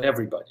visible to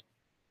everybody.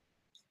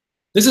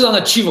 This is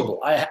unachievable.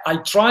 I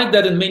tried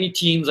that in many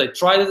teams. I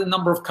tried it in a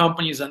number of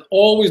companies, and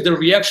always the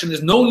reaction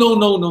is no, no,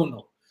 no, no,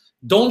 no.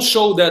 Don't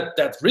show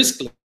that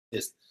risk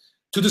list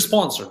to the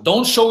sponsor.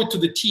 Don't show it to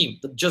the team.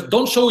 Just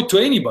don't show it to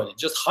anybody.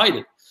 Just hide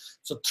it.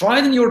 So try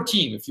it in your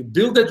team. If you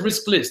build that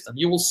risk list, and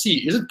you will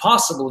see, is it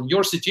possible in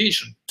your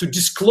situation to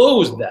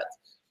disclose that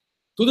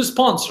to the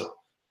sponsor,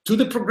 to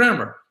the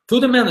programmer, to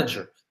the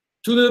manager,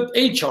 to the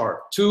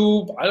HR,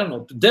 to, I don't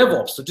know, to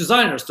DevOps, to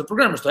designers, to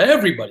programmers, to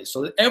everybody,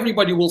 so that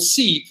everybody will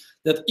see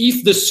that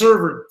if the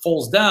server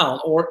falls down,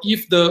 or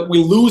if we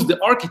lose the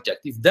architect,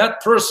 if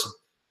that person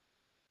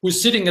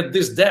who's sitting at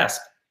this desk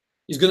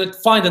is going to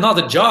find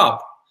another job,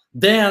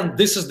 then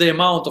this is the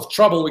amount of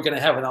trouble we're going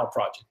to have in our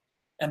project.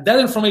 And that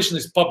information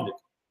is public.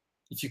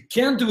 If you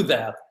can't do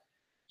that,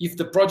 if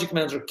the project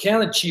manager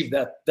can achieve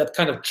that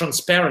kind of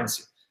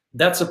transparency,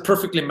 that's a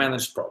perfectly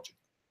managed project.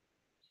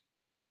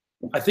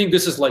 I think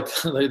this is like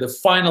the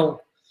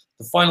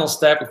final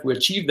step. If we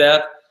achieve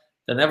that,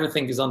 then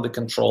everything is under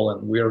control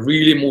and we are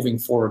really moving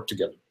forward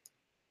together.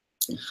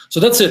 So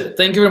that's it.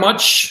 Thank you very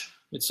much.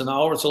 It's an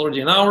hour. It's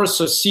already an hour.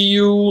 So see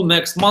you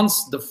next month,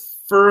 the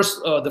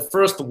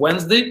first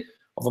Wednesday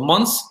of a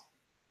month,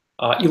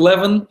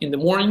 11 in the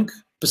morning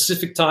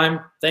Pacific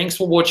time. Thanks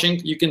for watching.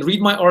 You can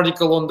read my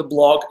article on the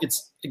blog.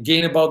 It's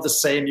again about the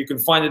same. You can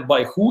find it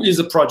by Who is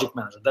a Project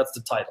Manager? That's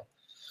the title.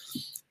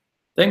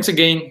 Thanks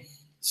again.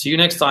 See you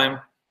next time.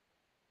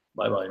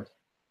 Bye-bye.